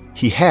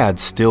 he had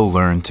still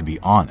learned to be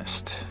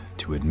honest,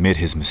 to admit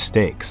his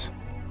mistakes.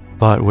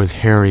 But with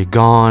Harry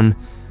gone,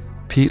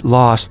 Pete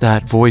lost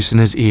that voice in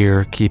his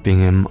ear, keeping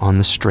him on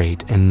the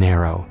straight and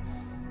narrow.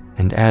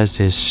 And as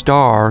his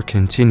star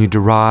continued to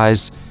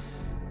rise,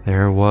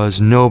 there was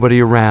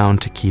nobody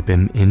around to keep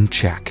him in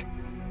check.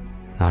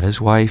 Not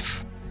his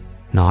wife,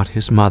 not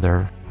his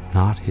mother,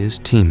 not his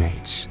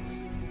teammates.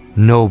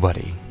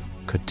 Nobody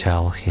could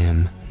tell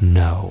him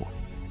no.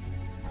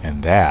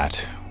 And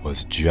that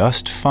was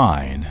just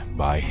fine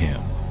by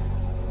him.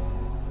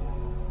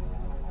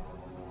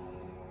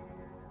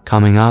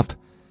 Coming up,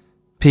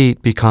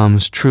 Pete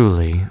becomes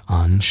truly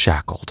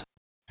unshackled.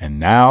 And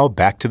now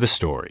back to the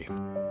story.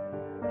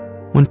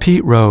 When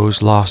Pete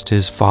Rose lost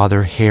his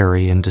father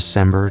Harry in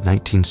December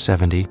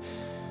 1970,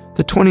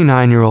 the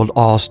 29-year-old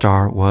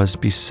all-star was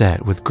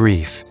beset with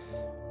grief.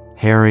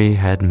 Harry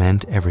had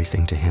meant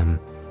everything to him,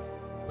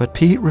 but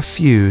Pete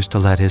refused to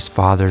let his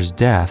father's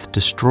death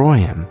destroy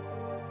him.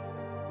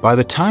 By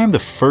the time the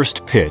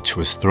first pitch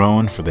was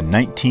thrown for the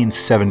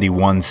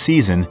 1971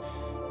 season,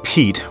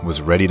 Pete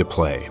was ready to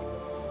play,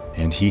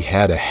 and he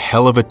had a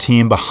hell of a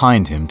team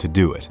behind him to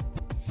do it.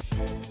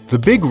 The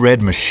Big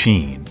Red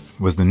Machine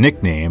was the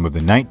nickname of the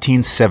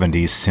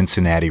 1970s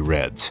Cincinnati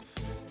Reds.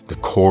 The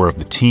core of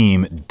the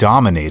team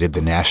dominated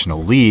the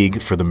National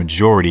League for the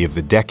majority of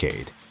the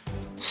decade.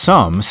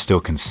 Some still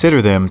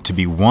consider them to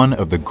be one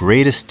of the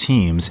greatest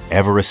teams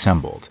ever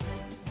assembled.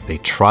 They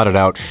trotted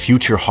out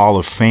future Hall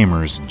of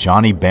Famers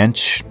Johnny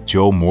Bench,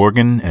 Joe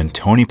Morgan, and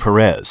Tony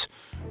Perez,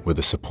 with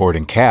a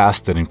supporting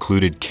cast that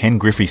included Ken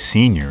Griffey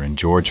Sr. and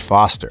George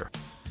Foster.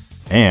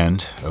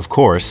 And, of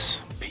course,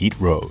 Pete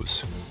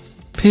Rose.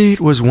 Pete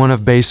was one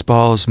of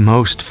baseball's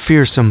most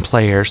fearsome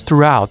players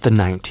throughout the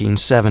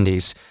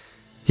 1970s.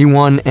 He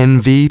won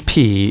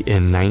MVP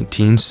in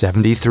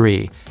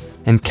 1973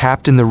 and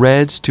captained the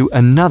Reds to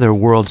another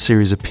World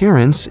Series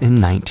appearance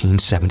in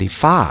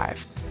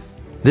 1975.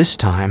 This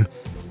time,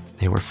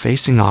 they were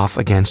facing off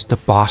against the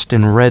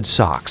Boston Red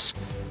Sox.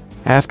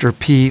 After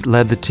Pete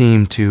led the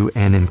team to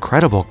an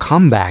incredible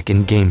comeback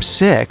in Game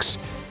 6,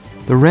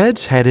 the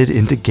Reds headed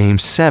into Game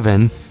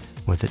 7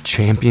 with a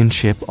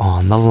championship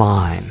on the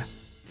line.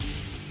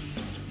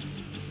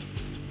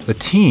 The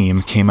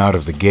team came out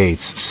of the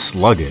gates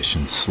sluggish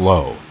and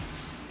slow.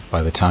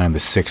 By the time the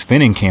sixth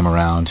inning came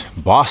around,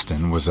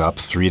 Boston was up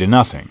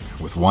 3-0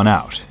 with one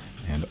out,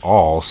 and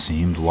all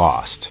seemed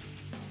lost.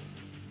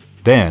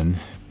 Then,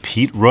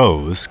 Pete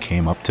Rose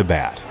came up to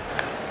bat.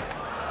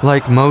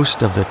 Like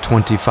most of the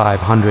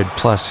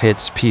 2,500-plus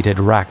hits Pete had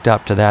racked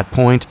up to that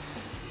point,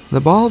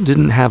 the ball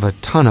didn't have a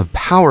ton of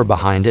power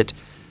behind it,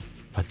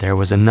 but there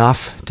was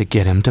enough to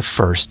get him to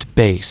first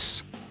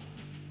base.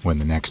 When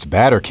the next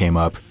batter came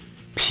up,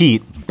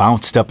 Pete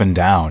bounced up and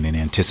down in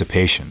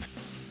anticipation.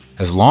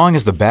 As long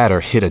as the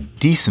batter hit a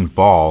decent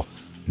ball,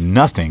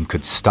 nothing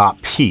could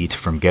stop Pete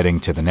from getting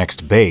to the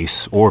next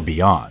base or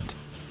beyond.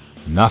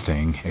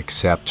 Nothing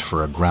except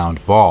for a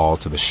ground ball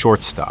to the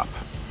shortstop.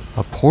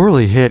 A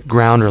poorly hit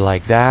grounder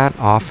like that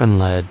often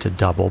led to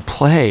double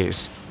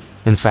plays.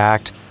 In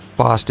fact,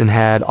 Boston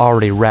had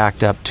already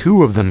racked up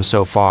 2 of them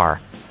so far.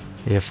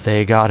 If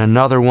they got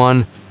another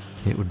one,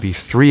 it would be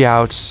 3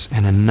 outs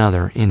and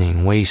another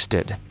inning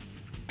wasted.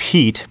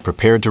 Pete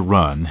prepared to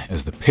run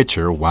as the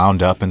pitcher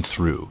wound up and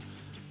threw.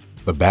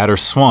 The batter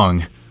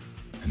swung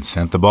and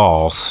sent the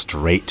ball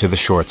straight to the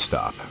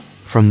shortstop.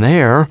 From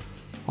there,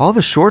 all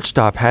the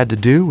shortstop had to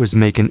do was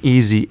make an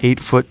easy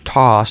 8-foot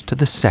toss to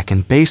the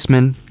second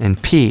baseman,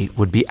 and Pete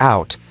would be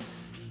out.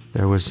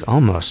 There was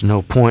almost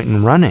no point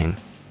in running.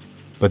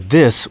 But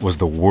this was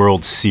the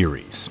World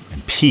Series,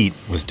 and Pete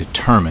was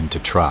determined to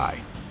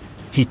try.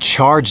 He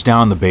charged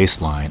down the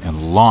baseline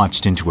and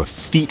launched into a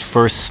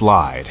feet-first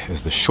slide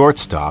as the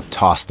shortstop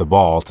tossed the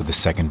ball to the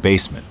second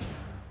baseman.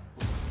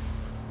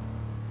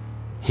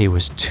 He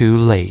was too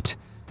late.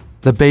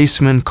 The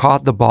baseman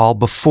caught the ball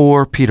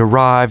before Pete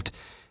arrived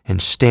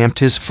and stamped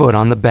his foot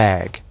on the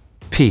bag.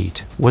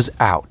 Pete was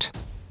out.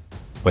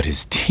 But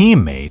his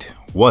teammate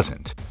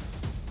wasn't.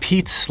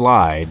 Pete's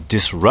slide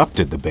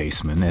disrupted the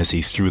baseman as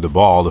he threw the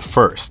ball to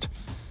first.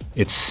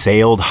 It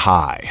sailed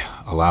high,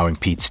 allowing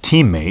Pete's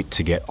teammate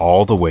to get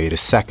all the way to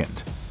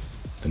second.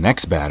 The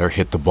next batter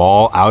hit the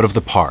ball out of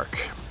the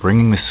park,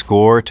 bringing the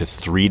score to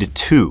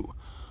 3-2.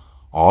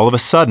 All of a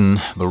sudden,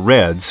 the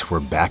Reds were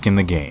back in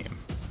the game.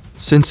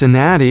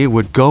 Cincinnati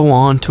would go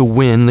on to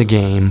win the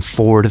game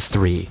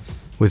 4-3,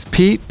 with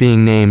Pete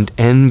being named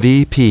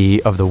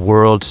MVP of the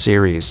World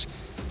Series.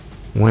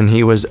 When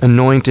he was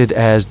anointed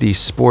as the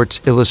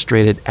Sports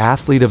Illustrated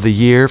Athlete of the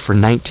Year for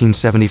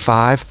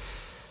 1975,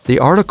 the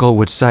article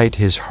would cite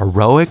his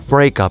heroic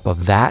breakup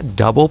of that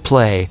double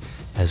play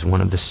as one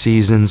of the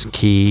season's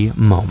key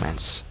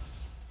moments.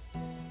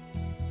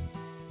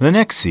 The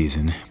next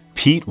season,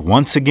 Pete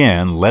once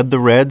again led the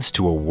Reds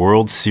to a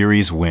World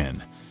Series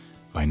win.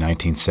 By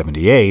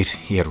 1978,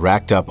 he had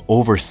racked up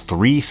over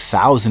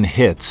 3,000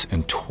 hits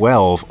and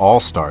 12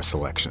 All-Star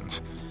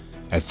selections.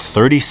 At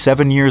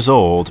 37 years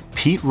old,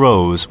 Pete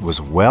Rose was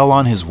well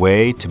on his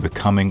way to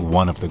becoming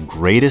one of the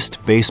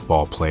greatest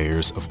baseball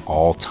players of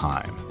all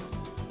time.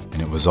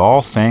 And it was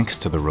all thanks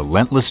to the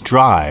relentless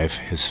drive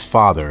his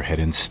father had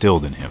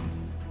instilled in him.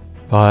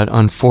 But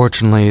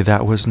unfortunately,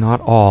 that was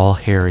not all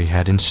Harry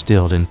had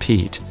instilled in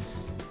Pete.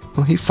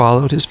 Well, he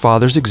followed his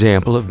father's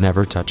example of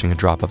never touching a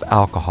drop of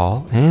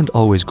alcohol and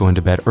always going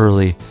to bed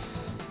early.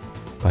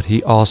 But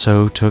he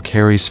also took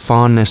Harry's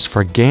fondness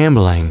for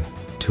gambling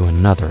to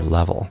another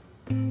level.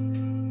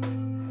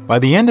 By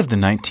the end of the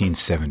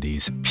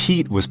 1970s,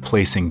 Pete was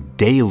placing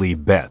daily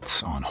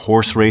bets on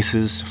horse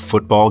races,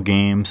 football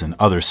games, and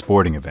other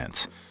sporting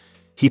events.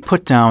 He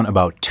put down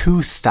about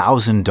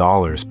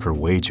 $2,000 per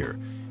wager,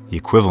 the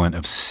equivalent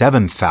of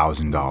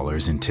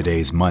 $7,000 in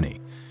today's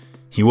money.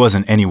 He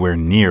wasn't anywhere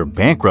near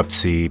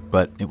bankruptcy,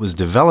 but it was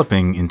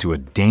developing into a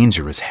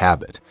dangerous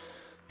habit.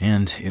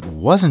 And it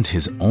wasn't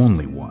his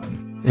only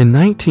one. In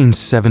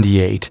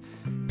 1978,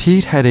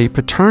 Pete had a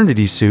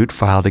paternity suit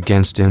filed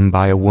against him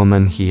by a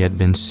woman he had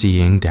been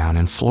seeing down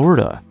in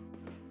Florida.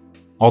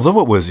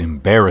 Although it was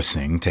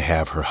embarrassing to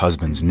have her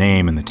husband's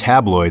name in the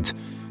tabloids,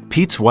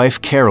 Pete's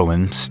wife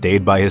Carolyn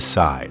stayed by his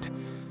side.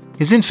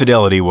 His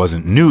infidelity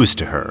wasn't news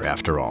to her,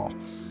 after all.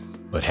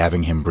 But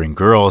having him bring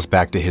girls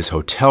back to his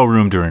hotel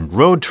room during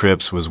road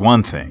trips was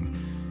one thing.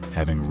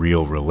 Having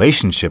real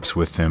relationships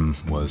with them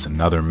was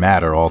another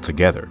matter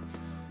altogether.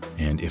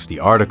 And if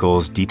the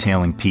articles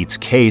detailing Pete's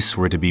case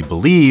were to be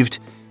believed,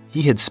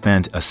 he had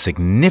spent a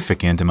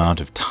significant amount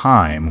of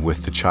time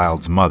with the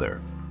child's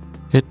mother.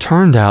 It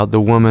turned out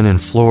the woman in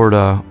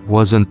Florida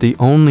wasn't the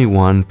only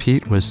one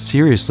Pete was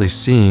seriously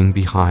seeing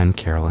behind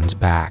Carolyn's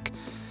back.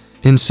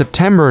 In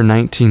September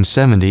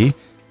 1970,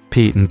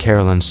 Pete and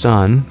Carolyn's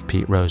son,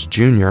 Pete Rose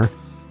Jr.,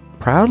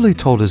 proudly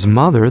told his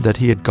mother that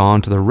he had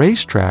gone to the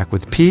racetrack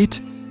with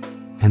Pete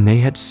and they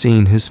had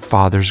seen his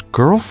father's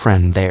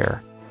girlfriend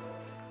there.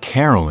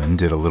 Carolyn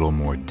did a little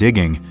more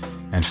digging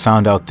and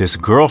found out this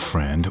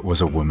girlfriend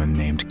was a woman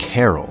named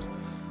Carol.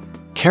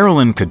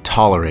 Carolyn could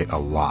tolerate a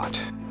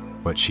lot,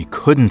 but she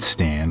couldn't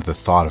stand the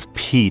thought of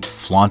Pete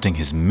flaunting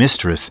his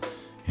mistress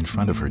in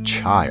front of her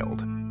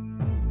child.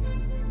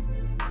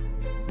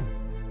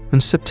 In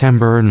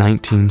September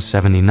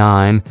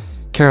 1979,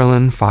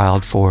 Carolyn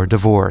filed for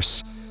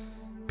divorce.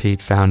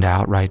 Pete found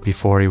out right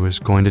before he was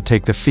going to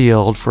take the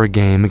field for a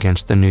game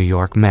against the New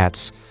York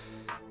Mets.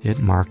 It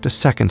marked a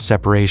second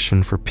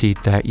separation for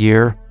Pete that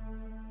year.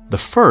 The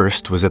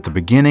first was at the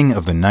beginning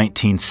of the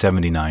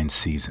 1979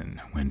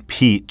 season, when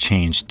Pete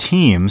changed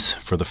teams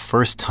for the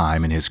first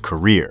time in his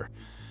career.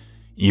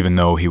 Even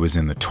though he was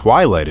in the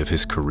twilight of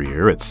his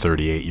career at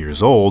 38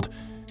 years old,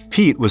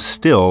 Pete was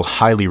still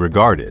highly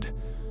regarded.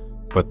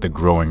 But the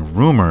growing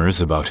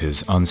rumors about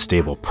his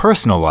unstable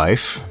personal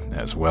life,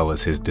 as well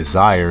as his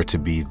desire to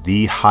be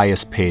the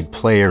highest-paid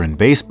player in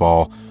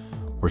baseball,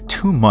 were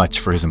too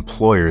much for his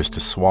employers to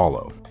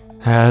swallow.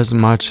 As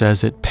much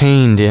as it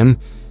pained him,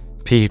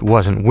 Pete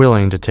wasn't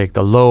willing to take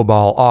the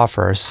lowball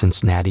offer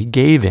Cincinnati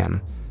gave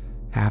him.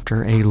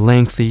 After a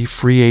lengthy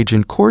free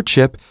agent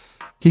courtship,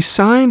 he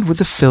signed with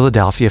the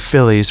Philadelphia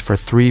Phillies for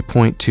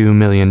 $3.2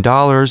 million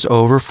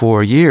over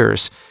 4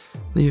 years,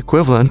 the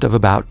equivalent of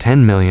about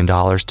 $10 million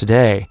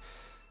today.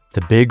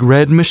 The Big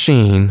Red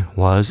Machine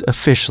was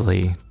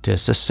officially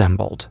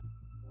disassembled.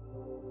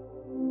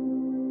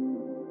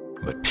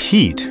 But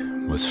Pete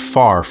was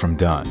far from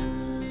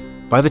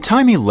done. By the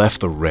time he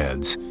left the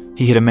Reds,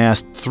 he had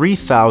amassed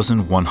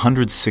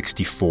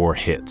 3,164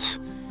 hits.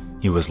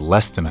 He was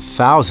less than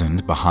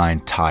 1,000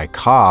 behind Ty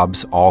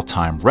Cobb's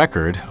all-time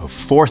record of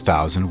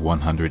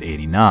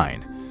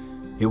 4,189.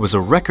 It was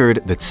a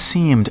record that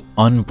seemed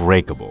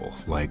unbreakable,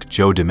 like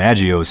Joe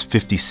DiMaggio's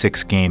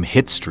 56-game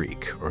hit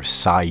streak or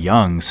Cy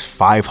Young's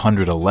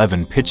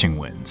 511 pitching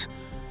wins.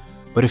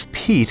 But if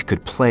Pete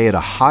could play at a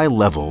high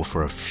level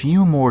for a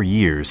few more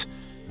years,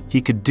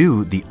 he could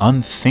do the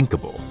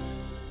unthinkable.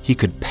 He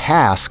could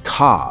pass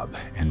Cobb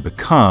and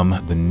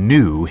become the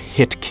new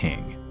hit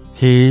king.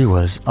 He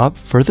was up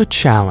for the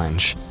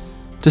challenge.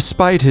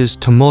 Despite his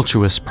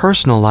tumultuous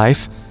personal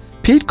life,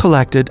 Pete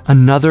collected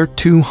another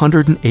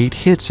 208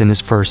 hits in his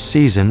first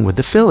season with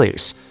the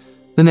Phillies.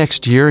 The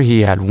next year,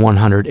 he had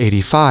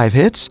 185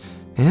 hits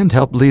and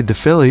helped lead the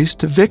Phillies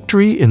to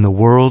victory in the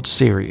World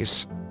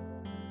Series.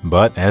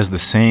 But as the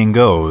saying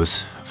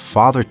goes,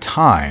 Father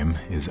Time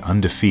is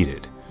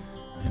undefeated,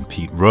 and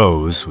Pete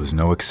Rose was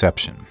no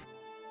exception.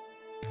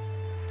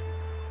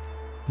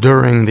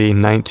 During the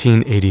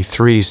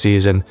 1983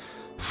 season,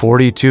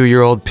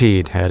 42-year-old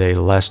Pete had a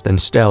less than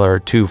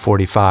stellar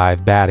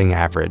 .245 batting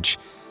average.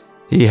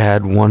 He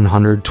had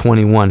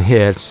 121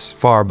 hits,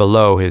 far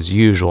below his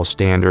usual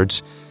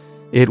standards.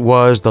 It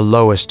was the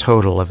lowest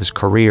total of his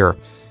career,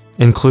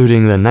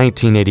 including the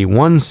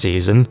 1981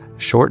 season,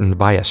 shortened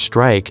by a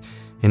strike,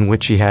 in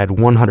which he had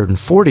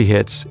 140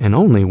 hits in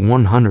only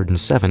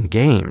 107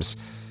 games.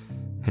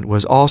 It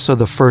was also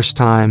the first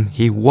time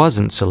he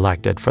wasn't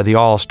selected for the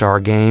All-Star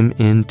game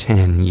in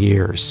 10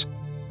 years.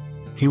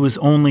 He was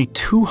only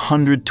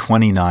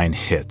 229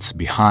 hits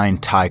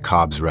behind Ty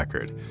Cobb's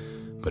record.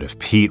 But if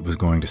Pete was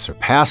going to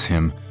surpass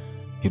him,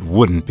 it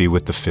wouldn't be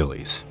with the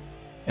Phillies.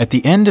 At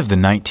the end of the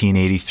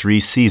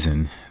 1983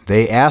 season,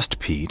 they asked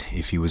Pete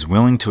if he was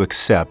willing to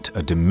accept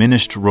a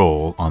diminished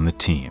role on the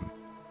team.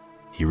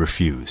 He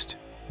refused.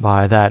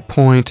 By that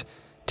point,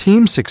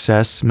 team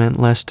success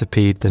meant less to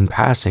Pete than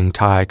passing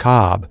Ty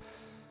Cobb.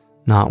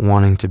 Not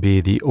wanting to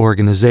be the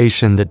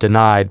organization that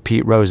denied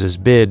Pete Rose's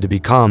bid to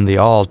become the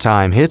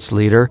all-time hits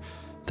leader,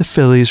 the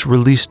Phillies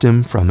released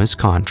him from his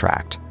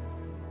contract.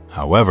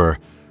 However,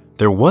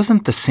 there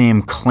wasn't the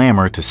same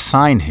clamor to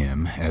sign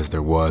him as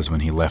there was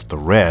when he left the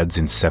Reds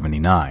in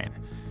 '79.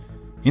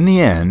 In the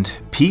end,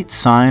 Pete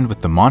signed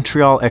with the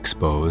Montreal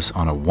Expos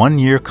on a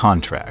one-year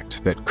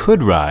contract that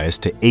could rise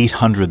to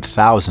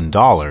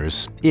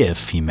 $800,000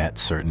 if he met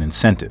certain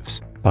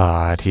incentives.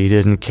 But he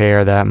didn't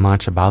care that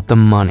much about the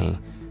money.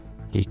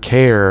 He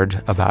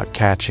cared about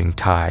catching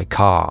Ty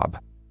Cobb.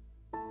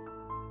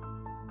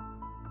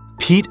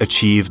 Pete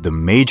achieved the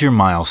major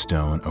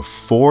milestone of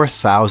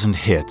 4,000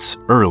 hits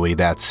early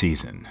that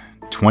season,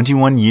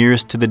 21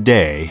 years to the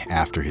day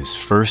after his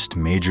first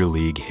major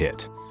league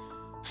hit.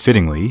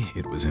 Fittingly,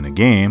 it was in a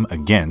game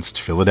against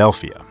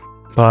Philadelphia.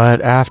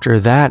 But after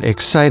that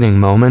exciting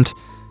moment,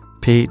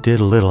 Pete did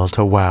little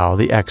to wow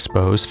the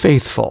Expos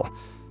faithful.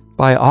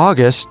 By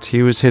August,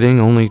 he was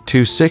hitting only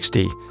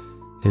 .260.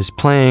 His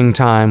playing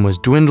time was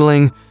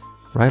dwindling,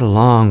 right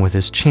along with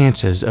his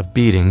chances of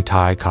beating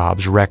Ty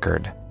Cobb's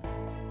record.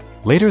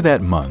 Later that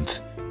month,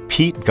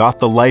 Pete got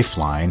the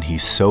lifeline he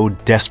so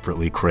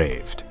desperately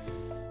craved.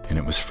 And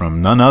it was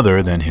from none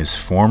other than his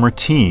former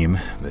team,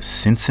 the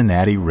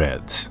Cincinnati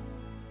Reds.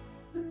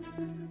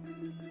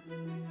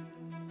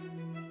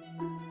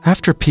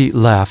 After Pete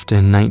left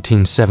in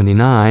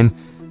 1979,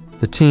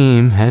 the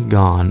team had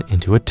gone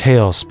into a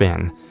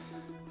tailspin.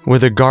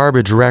 With a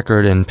garbage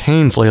record and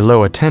painfully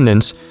low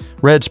attendance,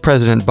 Reds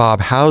president Bob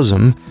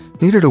Hausum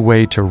needed a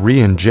way to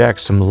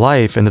re-inject some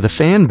life into the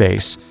fan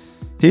base.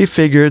 He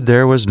figured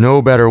there was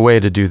no better way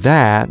to do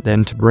that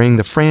than to bring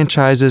the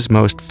franchise's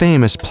most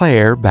famous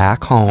player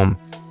back home.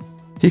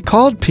 He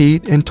called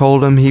Pete and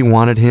told him he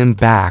wanted him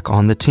back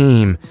on the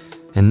team,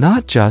 and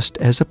not just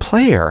as a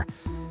player.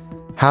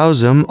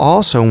 Hausum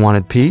also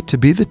wanted Pete to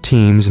be the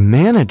team's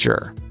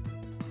manager.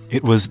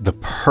 It was the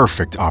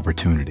perfect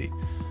opportunity.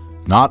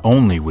 Not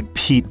only would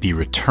Pete be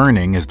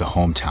returning as the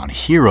hometown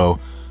hero,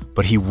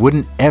 but he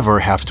wouldn't ever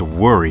have to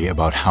worry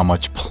about how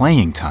much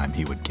playing time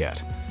he would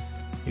get.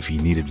 If he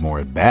needed more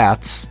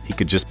at-bats, he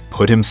could just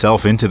put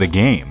himself into the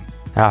game.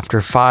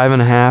 After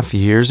 5.5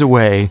 years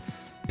away,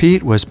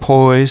 Pete was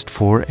poised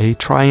for a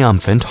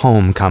triumphant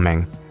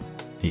homecoming.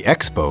 The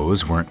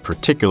Expos weren't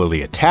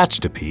particularly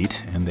attached to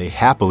Pete, and they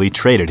happily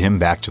traded him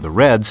back to the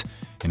Reds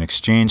in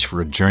exchange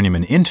for a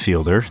journeyman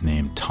infielder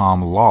named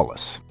Tom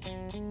Lawless.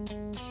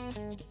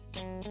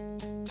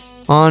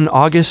 On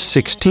August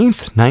 16,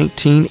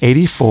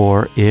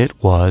 1984,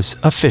 it was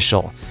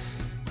official.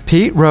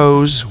 Pete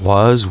Rose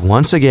was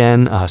once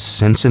again a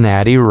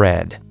Cincinnati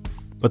Red.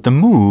 But the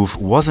move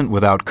wasn't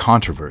without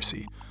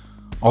controversy.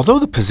 Although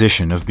the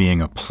position of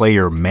being a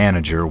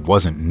player-manager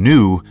wasn't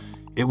new,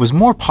 it was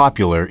more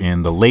popular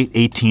in the late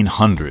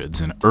 1800s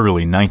and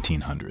early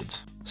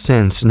 1900s.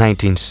 Since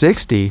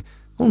 1960,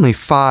 only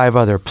 5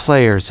 other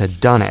players had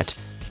done it,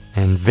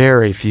 and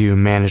very few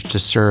managed to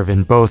serve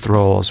in both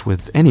roles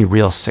with any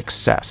real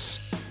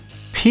success.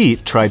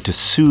 Pete tried to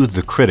soothe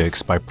the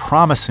critics by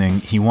promising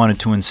he wanted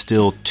to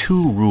instill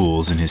 2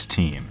 rules in his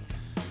team.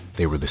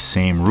 They were the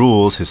same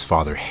rules his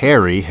father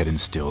Harry had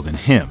instilled in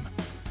him: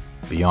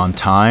 be on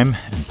time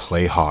and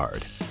play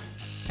hard.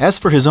 As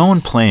for his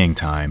own playing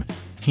time,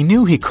 He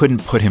knew he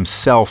couldn't put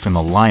himself in the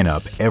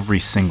lineup every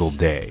single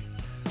day,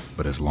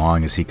 but as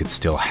long as he could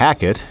still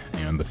hack it,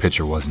 and the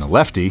pitcher wasn't a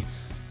lefty,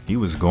 he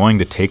was going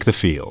to take the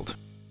field.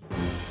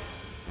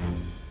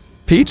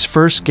 Pete's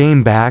first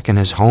game back in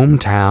his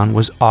hometown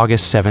was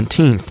August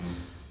 17th.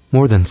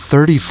 More than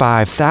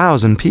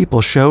 35,000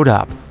 people showed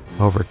up,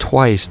 over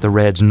twice the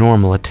Reds'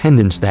 normal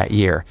attendance that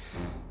year.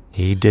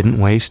 He didn't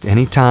waste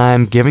any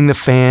time giving the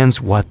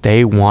fans what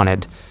they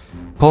wanted.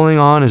 Pulling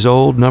on his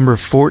old number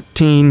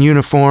 14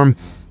 uniform,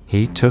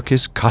 he took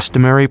his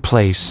customary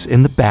place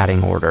in the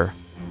batting order.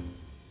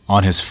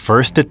 On his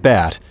first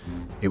at-bat,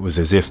 it was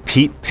as if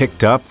Pete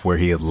picked up where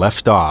he had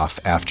left off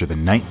after the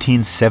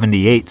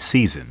 1978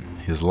 season,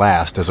 his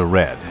last as a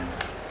Red.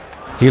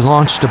 He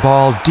launched a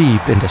ball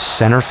deep into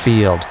center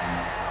field.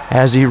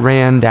 As he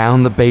ran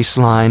down the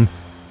baseline,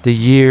 the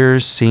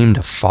years seemed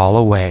to fall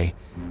away.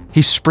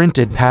 He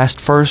sprinted past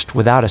first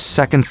without a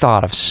second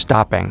thought of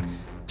stopping.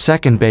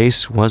 Second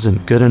base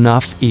wasn't good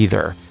enough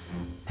either.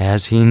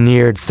 As he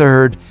neared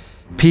third,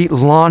 Pete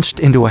launched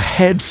into a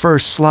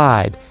head-first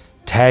slide,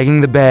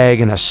 tagging the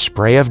bag in a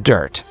spray of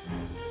dirt.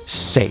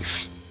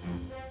 Safe.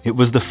 It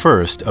was the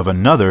first of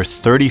another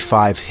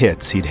 35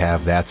 hits he'd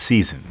have that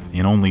season,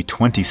 in only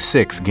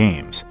 26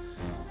 games.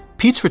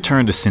 Pete's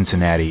return to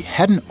Cincinnati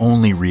hadn't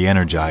only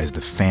re-energized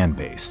the fan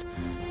base,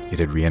 it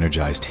had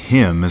re-energized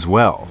him as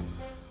well.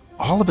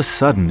 All of a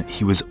sudden,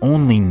 he was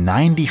only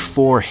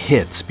 94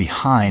 hits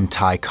behind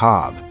Ty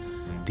Cobb.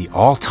 The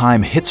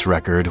all-time hits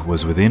record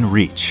was within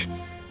reach,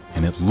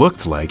 and it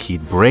looked like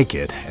he'd break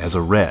it as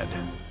a Red.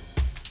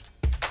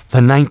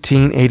 The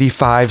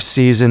 1985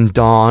 season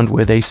dawned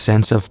with a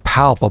sense of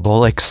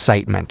palpable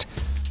excitement.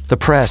 The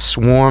press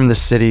swarmed the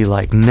city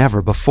like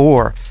never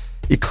before,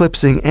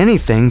 eclipsing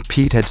anything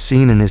Pete had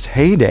seen in his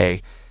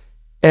heyday.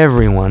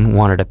 Everyone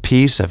wanted a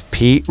piece of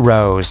Pete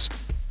Rose,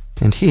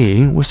 and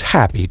he was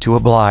happy to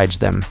oblige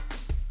them.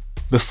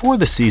 Before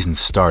the season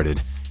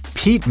started,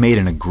 Pete made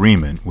an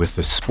agreement with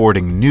the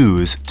Sporting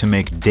News to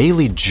make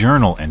daily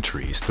journal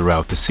entries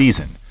throughout the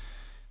season.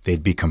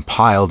 They'd be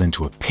compiled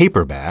into a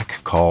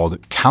paperback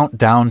called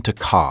Countdown to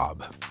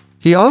Cobb.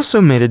 He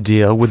also made a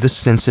deal with the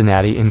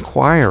Cincinnati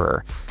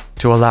Enquirer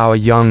to allow a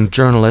young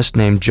journalist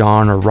named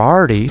John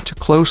Arardi to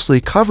closely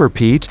cover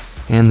Pete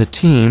and the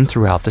team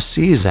throughout the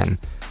season.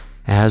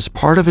 As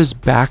part of his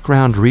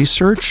background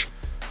research,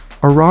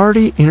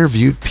 Arardi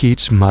interviewed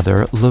Pete's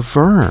mother,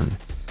 Laverne.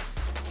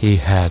 He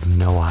had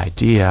no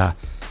idea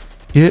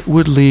it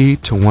would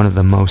lead to one of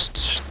the most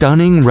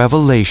stunning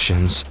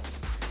revelations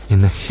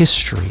in the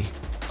history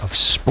of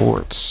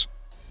sports.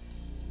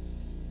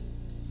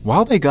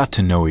 While they got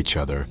to know each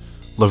other,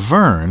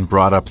 Laverne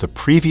brought up the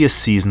previous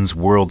season's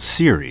World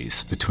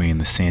Series between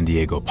the San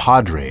Diego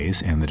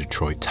Padres and the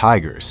Detroit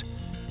Tigers.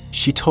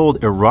 She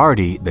told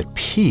Arardi that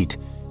Pete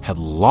had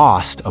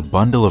lost a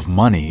bundle of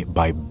money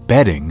by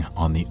betting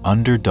on the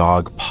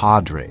underdog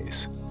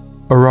Padres.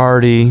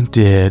 Arardi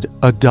did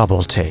a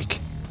double take.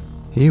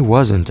 He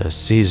wasn't a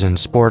seasoned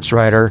sports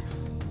writer,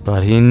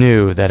 but he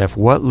knew that if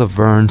what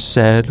Laverne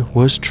said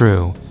was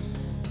true,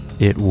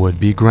 it would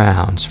be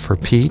grounds for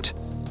Pete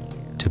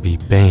to be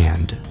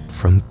banned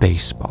from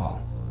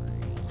baseball.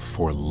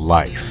 For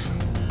life.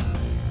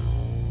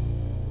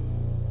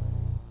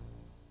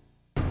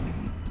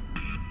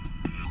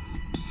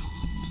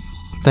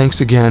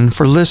 Thanks again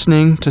for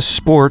listening to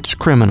Sports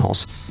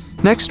Criminals.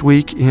 Next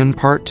week, in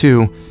Part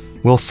 2,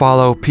 we'll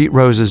follow Pete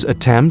Rose's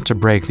attempt to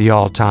break the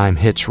all-time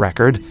hits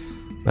record,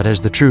 but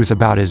as the truth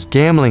about his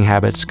gambling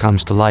habits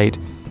comes to light,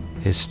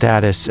 his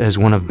status as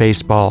one of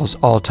baseball's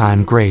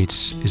all-time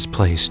greats is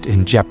placed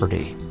in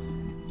jeopardy.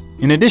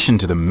 In addition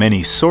to the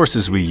many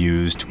sources we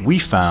used, we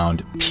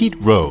found Pete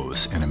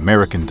Rose, An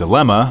American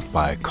Dilemma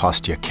by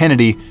Kostya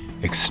Kennedy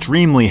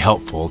extremely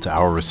helpful to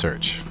our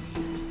research.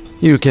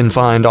 You can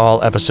find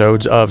all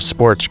episodes of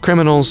Sports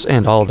Criminals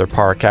and all other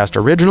Parcast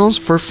originals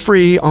for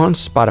free on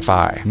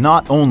Spotify.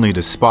 Not only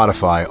does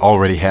Spotify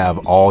already have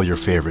all your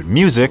favorite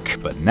music,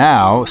 but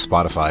now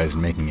Spotify is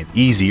making it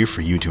easier for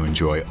you to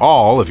enjoy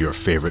all of your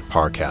favorite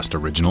Parcast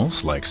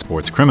originals, like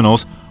Sports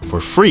Criminals, for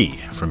free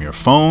from your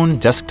phone,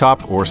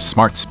 desktop, or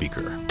smart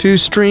speaker. To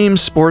stream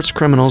Sports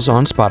Criminals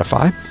on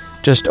Spotify,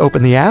 just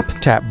open the app,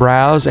 tap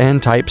Browse,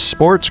 and type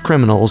Sports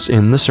Criminals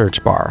in the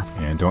search bar.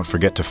 And don't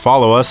forget to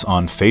follow us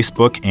on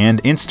Facebook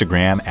and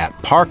Instagram at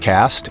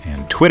Parcast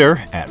and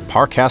Twitter at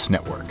Parcast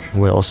Network.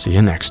 We'll see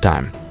you next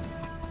time.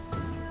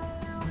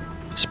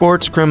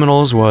 Sports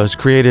Criminals was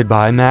created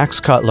by Max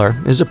Cutler,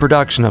 is a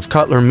production of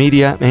Cutler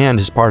Media, and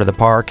is part of the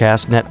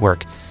Parcast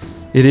Network.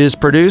 It is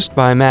produced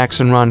by Max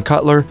and Ron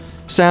Cutler,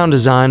 sound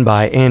design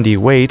by Andy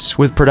Waits,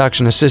 with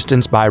production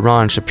assistance by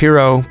Ron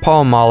Shapiro,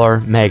 Paul Mahler,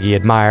 Maggie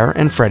Admire,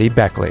 and Freddie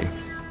Beckley.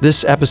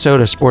 This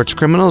episode of Sports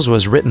Criminals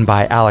was written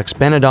by Alex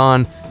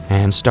Benedon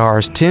and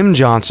stars Tim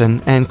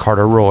Johnson and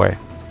Carter Roy.